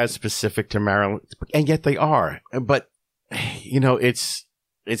quite as specific to Marilyn, and yet they are. But, it's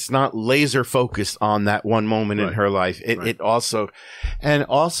not laser focused on that one moment in her life. It also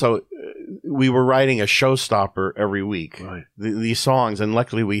we were writing a showstopper every week. Right. These songs, and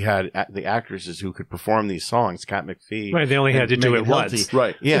luckily we had the actresses who could perform these songs. Kat McPhee. Right, they only had to do it Megan once. Hilty.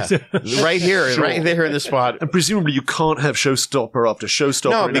 Right. Yeah, right here, Sure. right there in the spot. And presumably you can't have showstopper after showstopper.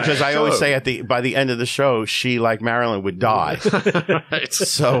 No, in because that I always show. say by the end of the show, she, like Marilyn, would die. Right.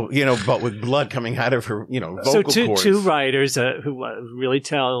 So, but with blood coming out of her, vocal So cords. two writers, who were really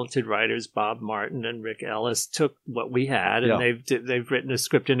talented writers, Bob Martin and Rick Ellis, took what we had and they've written a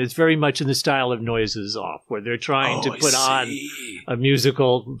script, and it's very much in the style of Noises Off, where they're trying to put on a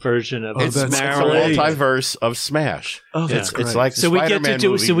musical version of It's a Marilyn. multiverse of Smash. Oh, that's It's great. like So we get to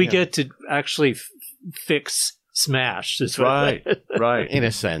Spider-Man movie, we get to actually fix Smash. Is what Right. Right. in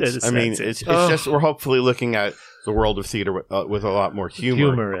a sense. In a I mean, sense. it's just we're hopefully looking at the world of theater with a lot more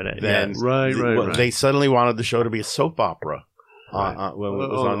humor in it. than yes. Right. They suddenly wanted the show to be a soap opera when it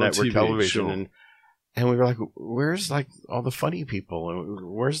was on network TV, television, sure. and we were like, "Where's all the funny people? And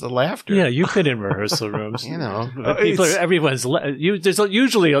where's the laughter?" Yeah, you've been in rehearsal rooms. Everyone's. There's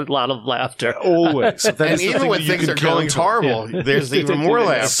usually a lot of laughter. Always. That And is the even thing when that you things can are going count on. horrible, there's even more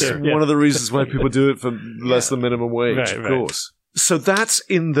That's laughter. one of the reasons why people do it for less than minimum wage, Right, of right. course. So that's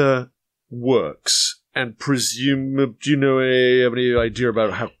in the works. And do you know have any idea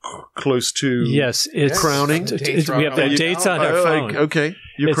about how close to Yes, it's crowning? We have the dates on our phone. Okay,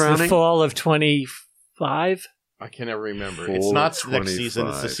 you're It's crowning? the fall of 25. I can never remember. Fall It's not of next season.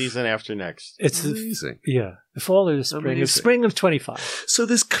 It's the 25. season after next. It's the Amazing. the fall or the spring. Amazing. It's spring of 25. So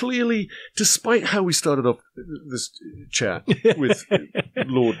there's clearly, despite how we started off this chat with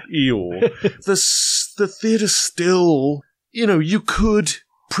Lord Eeyore, the theatre still, you could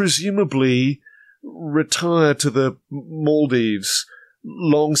presumably retire to the Maldives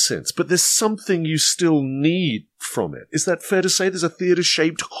long since, but there's something you still need from it. Is that fair to say? There's a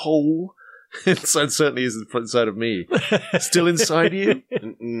theatre-shaped hole inside, certainly is inside of me. Still inside you?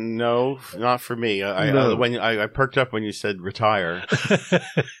 No, not for me. No. When I perked up when you said retire.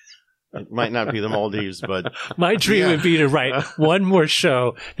 It might not be the Maldives, but My dream would be to write one more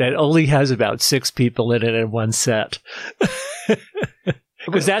show that only has about 6 people in it in one set.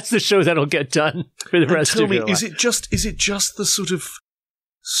 Because that's the show that'll get done for the rest Tell of me, your life. is it just the sort of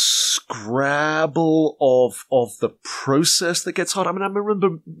scrabble of the process that gets hard? I mean, I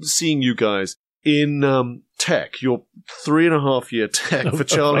remember seeing you guys in tech, your 3.5-year tech for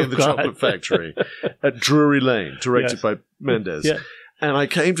Charlie and the God. Chocolate Factory at Drury Lane, directed Yes. by Mendes. Yeah. And I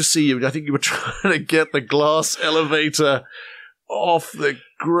came to see you. I think you were trying to get the glass elevator off the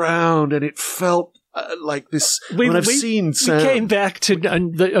ground, and it felt like this. I've seen we Sam. came back to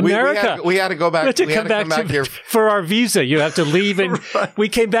America. we had to go back. We had to we come had to back here. for our visa. You have to leave, and we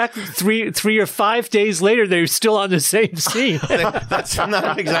came back three or 5 days later. They were still on the same scene. That's not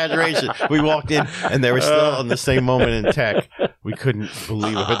an exaggeration. We walked in, and they were still on the same moment in tech. We couldn't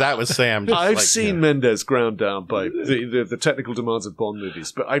believe it, but that was Sam. Just I've seen Mendes ground down by the technical demands of Bond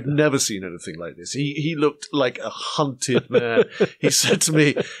movies, but I've never seen anything like this. He looked like a hunted man. He said to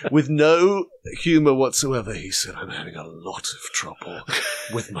me, with no humour whatsoever, he said, "I'm having a lot of trouble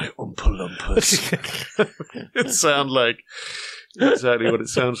with my Oompa Loompas." It sounds like exactly what it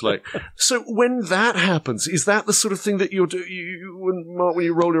sounds like. So when that happens, is that the sort of thing that Mark, when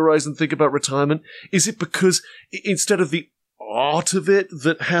you roll your eyes and think about retirement? Is it because instead of the art of it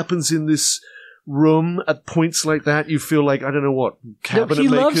that happens in this room at points like that, you feel like, I don't know what, cabinet he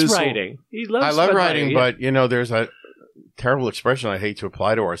makers? loves writing. I love writing, but there's a terrible expression I hate to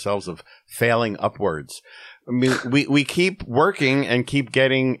apply to ourselves of failing upwards. I mean, we keep working and keep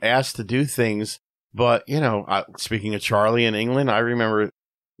getting asked to do things, but speaking of Charlie in England, I remember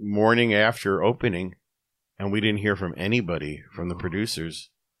morning after opening, and we didn't hear from anybody from the producers.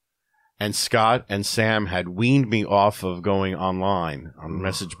 And Scott and Sam had weaned me off of going online on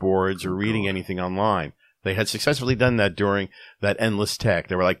message boards or reading anything online. They had successfully done that during that endless tech.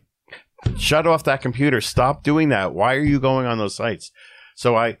 They were like, shut off that computer. Stop doing that. Why are you going on those sites?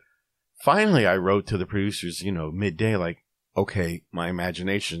 So I wrote to the producers, midday, like, okay, my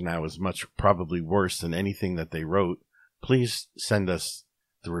imagination now is much probably worse than anything that they wrote. Please send us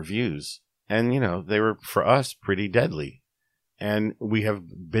the reviews. And, they were, for us, pretty deadly. And we have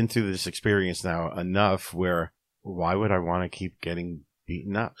been through this experience now enough where why would I want to keep getting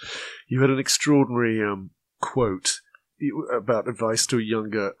beaten up? You had an extraordinary quote about advice to a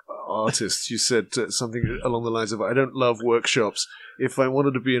younger artist. You said something along the lines of, "I don't love workshops. If I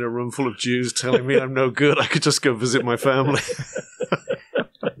wanted to be in a room full of Jews telling me I'm no good, I could just go visit my family."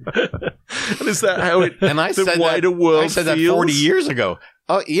 And is that how the wider world I said feels? that 40 years ago.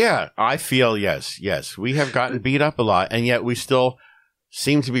 Oh, yeah. I feel, yes. We have gotten beat up a lot, and yet we still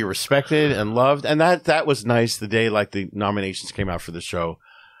seem to be respected and loved. And that was nice the day, like, the nominations came out for the show,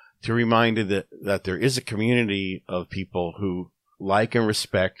 to remind that there is a community of people who like and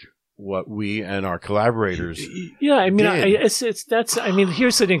respect what we and our collaborators Yeah, I mean, did.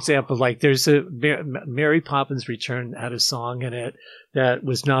 Here's an example. Like, there's a Mary Poppins Return had a song in it that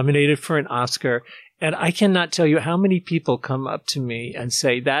was nominated for an Oscar, and I cannot tell you how many people come up to me and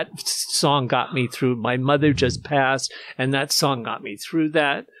say that song got me through. My mother just passed, and that song got me through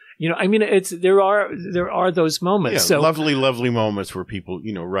that. There are those moments. Yeah, so lovely, lovely moments where people,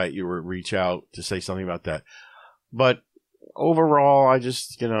 reach out to say something about that. But overall, I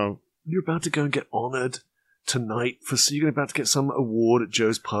just, You're about to go and get honored tonight you're about to get some award at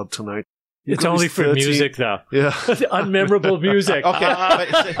Joe's Pub tonight. It's only for music, though. Yeah. Unmemorable music. Okay.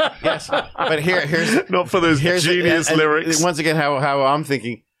 Yes. But here's not for those genius lyrics. Once again, how I'm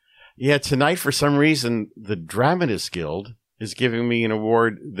thinking. Yeah, tonight, for some reason, the Dramatists Guild is giving me an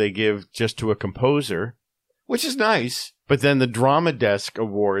award they give just to a composer, which is nice. But then the Drama Desk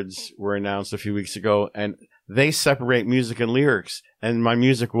Awards were announced a few weeks ago, and they separate music and lyrics, and my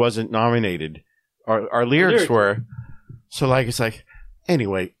music wasn't nominated. Our lyrics were. So it's like,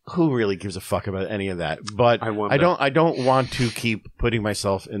 anyway, who really gives a fuck about any of that? But I don't want to keep putting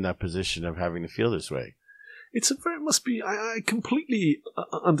myself in that position of having to feel this way. I completely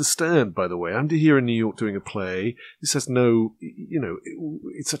understand, by the way. I'm here in New York doing a play. This has no,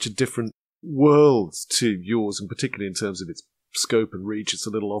 it's such a different world to yours, and particularly in terms of its scope and reach. It's a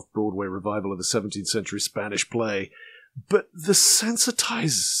little off-Broadway revival of a 17th century Spanish play. But the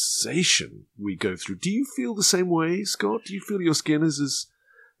sensitization we go through, do you feel the same way, Scott? Do you feel your skin is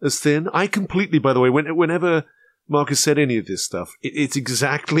as thin? I completely, by the way, whenever Marc has said any of this stuff, it's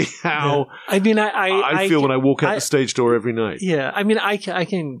exactly how I feel when I walk out the stage door every night. Yeah,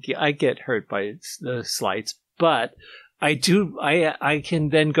 I get hurt by the slights, but I can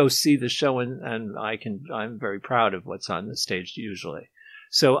then go see the show and I'm very proud of what's on the stage usually.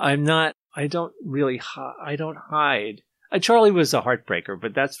 So I don't hide. Charlie was a heartbreaker,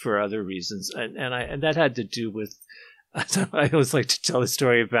 but that's for other reasons. And that had to do with, I always like to tell a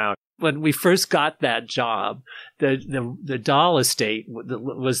story about when we first got that job, the Dahl estate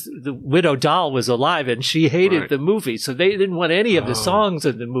the widow Dahl was alive, and she hated the movie, so they didn't want any of the songs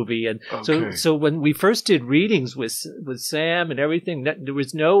in the movie. And so when we first did readings with Sam and everything, there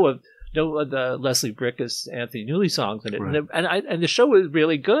was no of the Leslie Bricusse, Anthony Newley songs in it, and the show was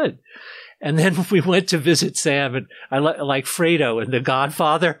really good. And then we went to visit Sam, and I like Fredo and The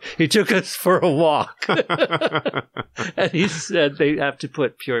Godfather. He took us for a walk. And he said they have to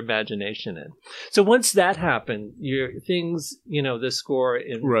put pure imagination in. So once that happened, the score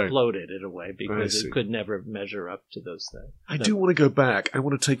imploded in a way because it could never measure up to those things. I do want to go back. I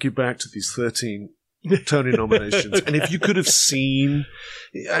want to take you back to these 13 Tony nominations. Okay. And if you could have seen,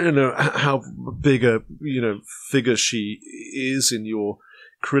 I don't know how big a figure she is in your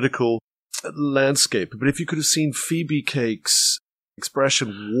critical landscape, but if you could have seen Phoebe Cake's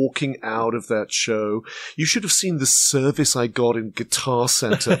expression walking out of that show, you should have seen the service I got in Guitar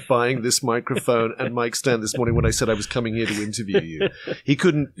Center buying this microphone and mic stand this morning when I said I was coming here to interview you. He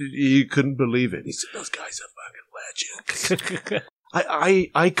couldn't believe it. He said, "Those guys are fucking legends."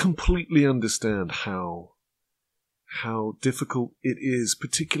 I completely understand how difficult it is,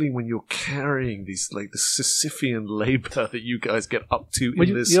 particularly when you're carrying these, the Sisyphean labor that you guys get up to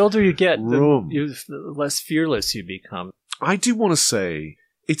in this the older you get, room. The less fearless you become. I do want to say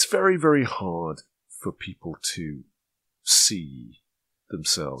it's very, very hard for people to see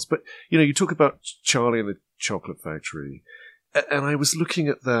themselves. But, you talk about Charlie and the Chocolate Factory, and I was looking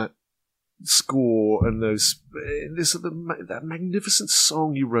at that score and that magnificent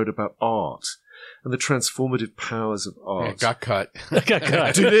song you wrote about art and the transformative powers of art. Yeah, got cut.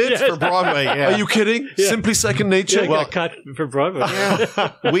 Did it? For Broadway, yeah. Are you kidding? Yeah. Simply Second Nature? Yeah, got cut for Broadway.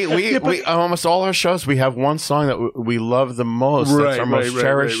 Yeah. we almost all our shows, we have one song that we love the most. That's our most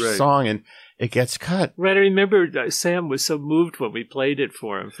cherished song, and it gets cut. Right, I remember Sam was so moved when we played it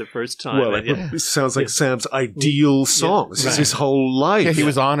for him the first time. Well, it sounds like Sam's ideal song. This is his whole life. Yeah, he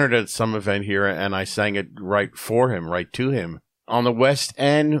was honored at some event here, and I sang it right to him. On the West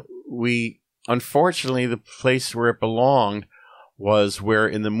End, unfortunately, the place where it belonged was where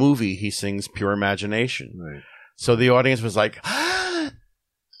in the movie he sings Pure Imagination. Right. So the audience was like, oh,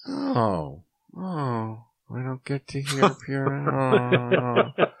 I don't get to hear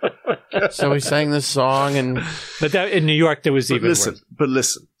Pure. So he sang this song, but that in New York there was even worse. But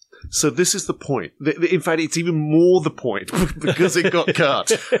listen, So this is the point. In fact, it's even more the point because it got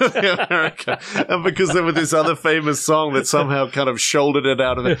cut in America, and because there was this other famous song that somehow kind of shouldered it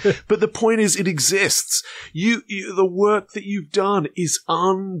out of it. But the point is, it exists. The work that you've done is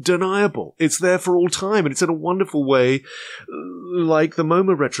undeniable. It's there for all time, and it's in a wonderful way, like the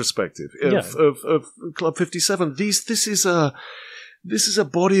MoMA retrospective of Club 57. This is a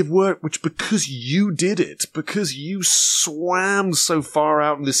body of work which, because you did it, because you swam so far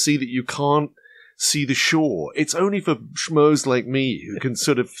out in the sea that you can't see the shore, it's only for schmoes like me who can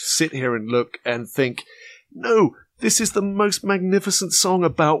sort of sit here and look and think, no, this is the most magnificent song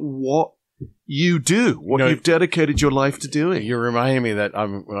about what you do, what you've dedicated your life to doing. You're reminding me that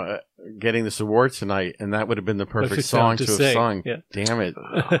I'm getting this award tonight, and that would have been the perfect song to have sung. Yeah. Damn it.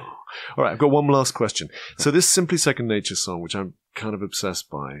 All right, I've got one last question. So this Simply Second Nature song, which I'm kind of obsessed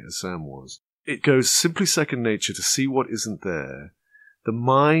by, as Sam was, it goes, simply second nature to see what isn't there. The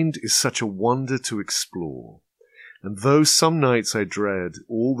mind is such a wonder to explore. And though some nights I dread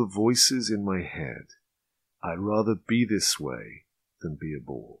all the voices in my head, I'd rather be this way than be a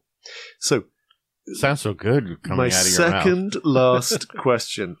bore. So, sounds so good coming my out of your mouth. second last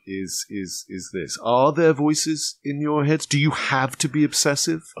question is this. Are there voices in your head? Do you have to be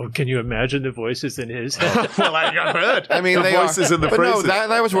obsessive? Oh, can you imagine the voices in his head? Well, I've heard. I mean, the voices in the but phrases. No,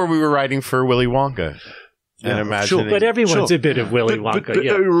 that was where we were writing for Willy Wonka. And imagining. Sure, but everyone's a bit of Willy Wonka.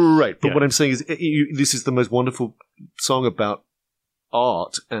 Right. But what I'm saying is, this is the most wonderful song about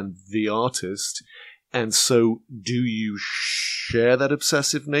art and the artist. And so do you share that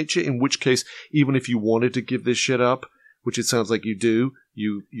obsessive nature? In which case, even if you wanted to give this shit up, which it sounds like you do,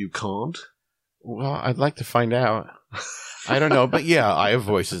 you can't? Well, I'd like to find out. I don't know. But yeah, I have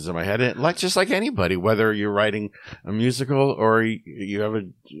voices in my head. And just like anybody, whether you're writing a musical or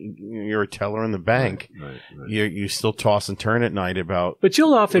you're a teller in the bank, right. You still toss and turn at night about. But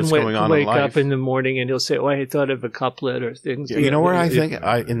you'll often wake up in the morning and you'll say, "Oh, I thought of a couplet or things." Yeah, you know where I think?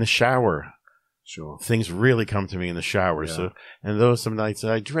 In the shower. Sure. Things really come to me in the shower. Yeah. So, and those some nights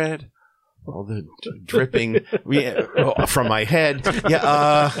I dread all the dripping from my head.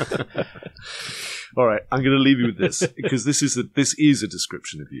 Yeah. All right. I'm going to leave you with this because this is a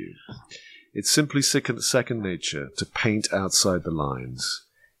description of you. It's simply second nature to paint outside the lines.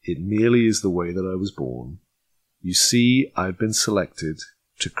 It merely is the way that I was born. You see, I've been selected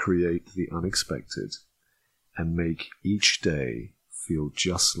to create the unexpected and make each day feel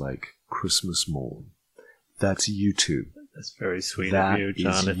just like Christmas morn. That's you too. That's very sweet of you,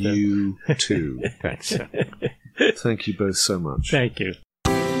 Jonathan. That is you too. Thanks. Thank you both so much. Thank you.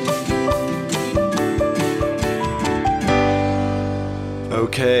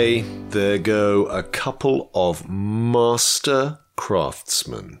 Okay, there go a couple of master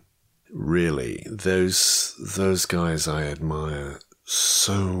craftsmen. Really, those guys I admire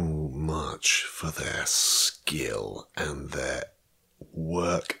so much for their skill and their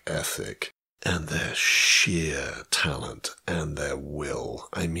work ethic and their sheer talent and their will.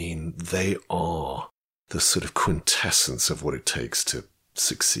 I mean, they are the sort of quintessence of what it takes to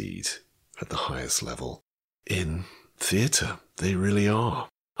succeed at the highest level in theatre. They really are.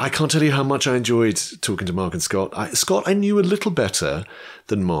 I can't tell you how much I enjoyed talking to Marc and Scott. Scott I knew a little better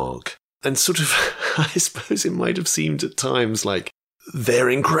than Marc. And sort of, I suppose it might have seemed at times like their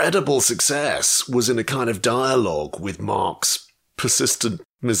incredible success was in a kind of dialogue with Marc's persistent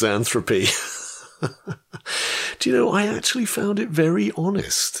misanthropy. Do you know, I actually found it very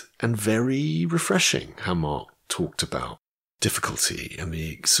honest and very refreshing how Marc talked about difficulty and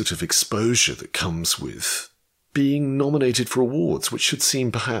the sort of exposure that comes with being nominated for awards, which should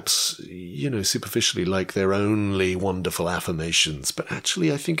seem perhaps, superficially like their only wonderful affirmations. But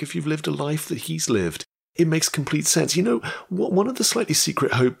actually, I think if you've lived a life that he's lived, it makes complete sense. You know, one of the slightly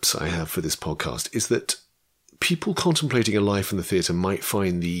secret hopes I have for this podcast is that people contemplating a life in the theatre might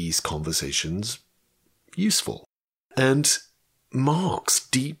find these conversations useful. And Marc's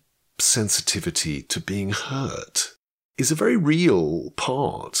deep sensitivity to being hurt is a very real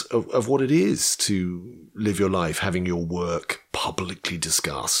part of what it is to live your life having your work publicly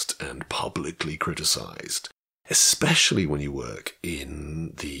discussed and publicly criticized, especially when you work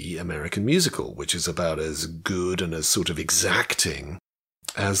in the American musical, which is about as good and as sort of exacting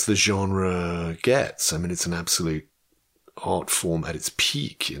as the genre gets. I mean, it's an absolute art form at its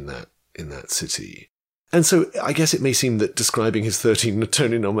peak in that city. And so I guess it may seem that describing his 13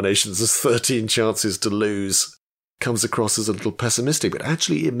 Tony nominations as 13 chances to lose comes across as a little pessimistic, but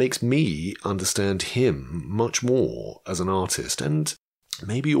actually it makes me understand him much more as an artist, and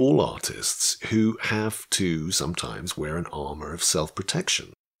maybe all artists who have to sometimes wear an armor of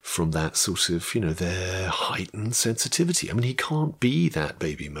self-protection from that sort of, their heightened sensitivity. I mean, he can't be that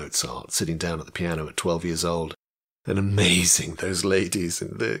baby Mozart sitting down at the piano at 12 years old and amazing those ladies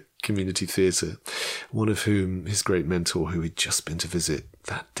in the community theatre, one of whom, his great mentor, who he'd just been to visit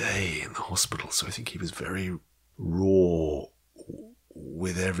that day in the hospital. So I think he was very raw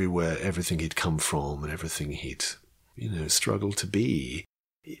with everything he'd come from and everything he'd, struggled to be.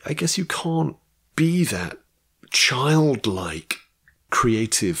 I guess you can't be that childlike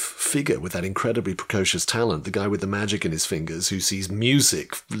creative figure with that incredibly precocious talent, the guy with the magic in his fingers who sees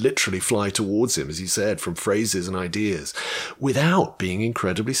music literally fly towards him, as he said, from phrases and ideas, without being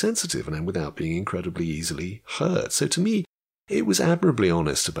incredibly sensitive and without being incredibly easily hurt. So to me, it was admirably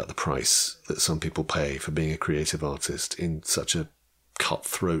honest about the price that some people pay for being a creative artist in such a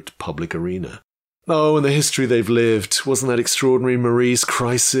cutthroat public arena. Oh, and the history they've lived. Wasn't that extraordinary? Marie's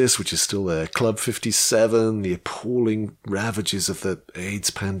Crisis, which is still there. Club 57, the appalling ravages of the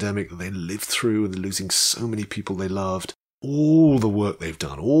AIDS pandemic that they lived through and losing so many people they loved. All the work they've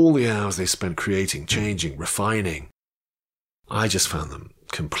done, all the hours they spent creating, changing, refining. I just found them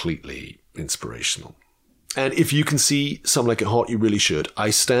completely inspirational. And if you can see Some Like It Hot, you really should. I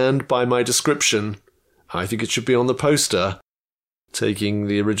stand by my description. I think it should be on the poster. Taking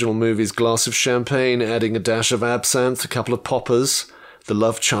the original movie's glass of champagne, adding a dash of absinthe, a couple of poppers, the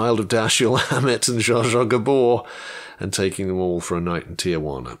love child of Dashiell Hammett and Zsa Zsa Gabor, and taking them all for a night in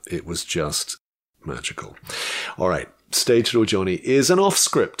Tijuana. It was just magical. All right, Stage Door Johnny is an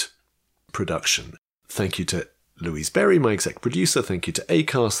off-script production. Thank you to Louise Berry, my exec producer. Thank you to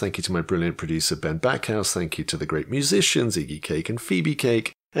Acast. Thank you to my brilliant producer, Ben Backhouse. Thank you to the great musicians, Iggy Cake and Phoebe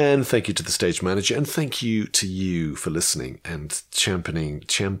Cake. And thank you to the stage manager, and thank you to you for listening and championing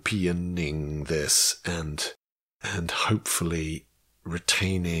this and hopefully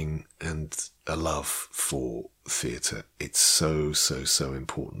retaining and a love for theatre. It's so, so, so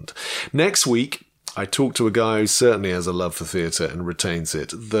important. Next week, I talk to a guy who certainly has a love for theatre and retains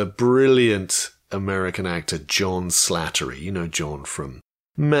it. The brilliant American actor John Slattery. You know John from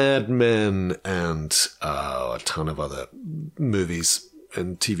Mad Men and a ton of other movies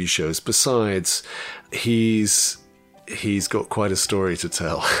and TV shows. Besides, he's got quite a story to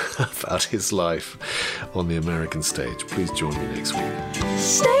tell about his life on the American stage. Please join me next week.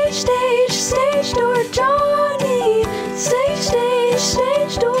 Stage door Johnny.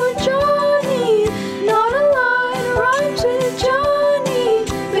 Stage door Johnny. Not a line rhymes with Johnny,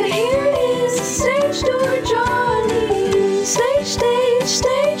 but here is stage door Johnny. Stage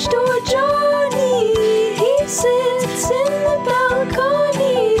door Johnny. He sits in the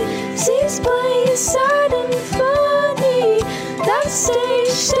balcony, sees plays sad and funny. That's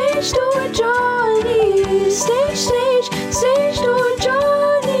stage door Johnny. Stage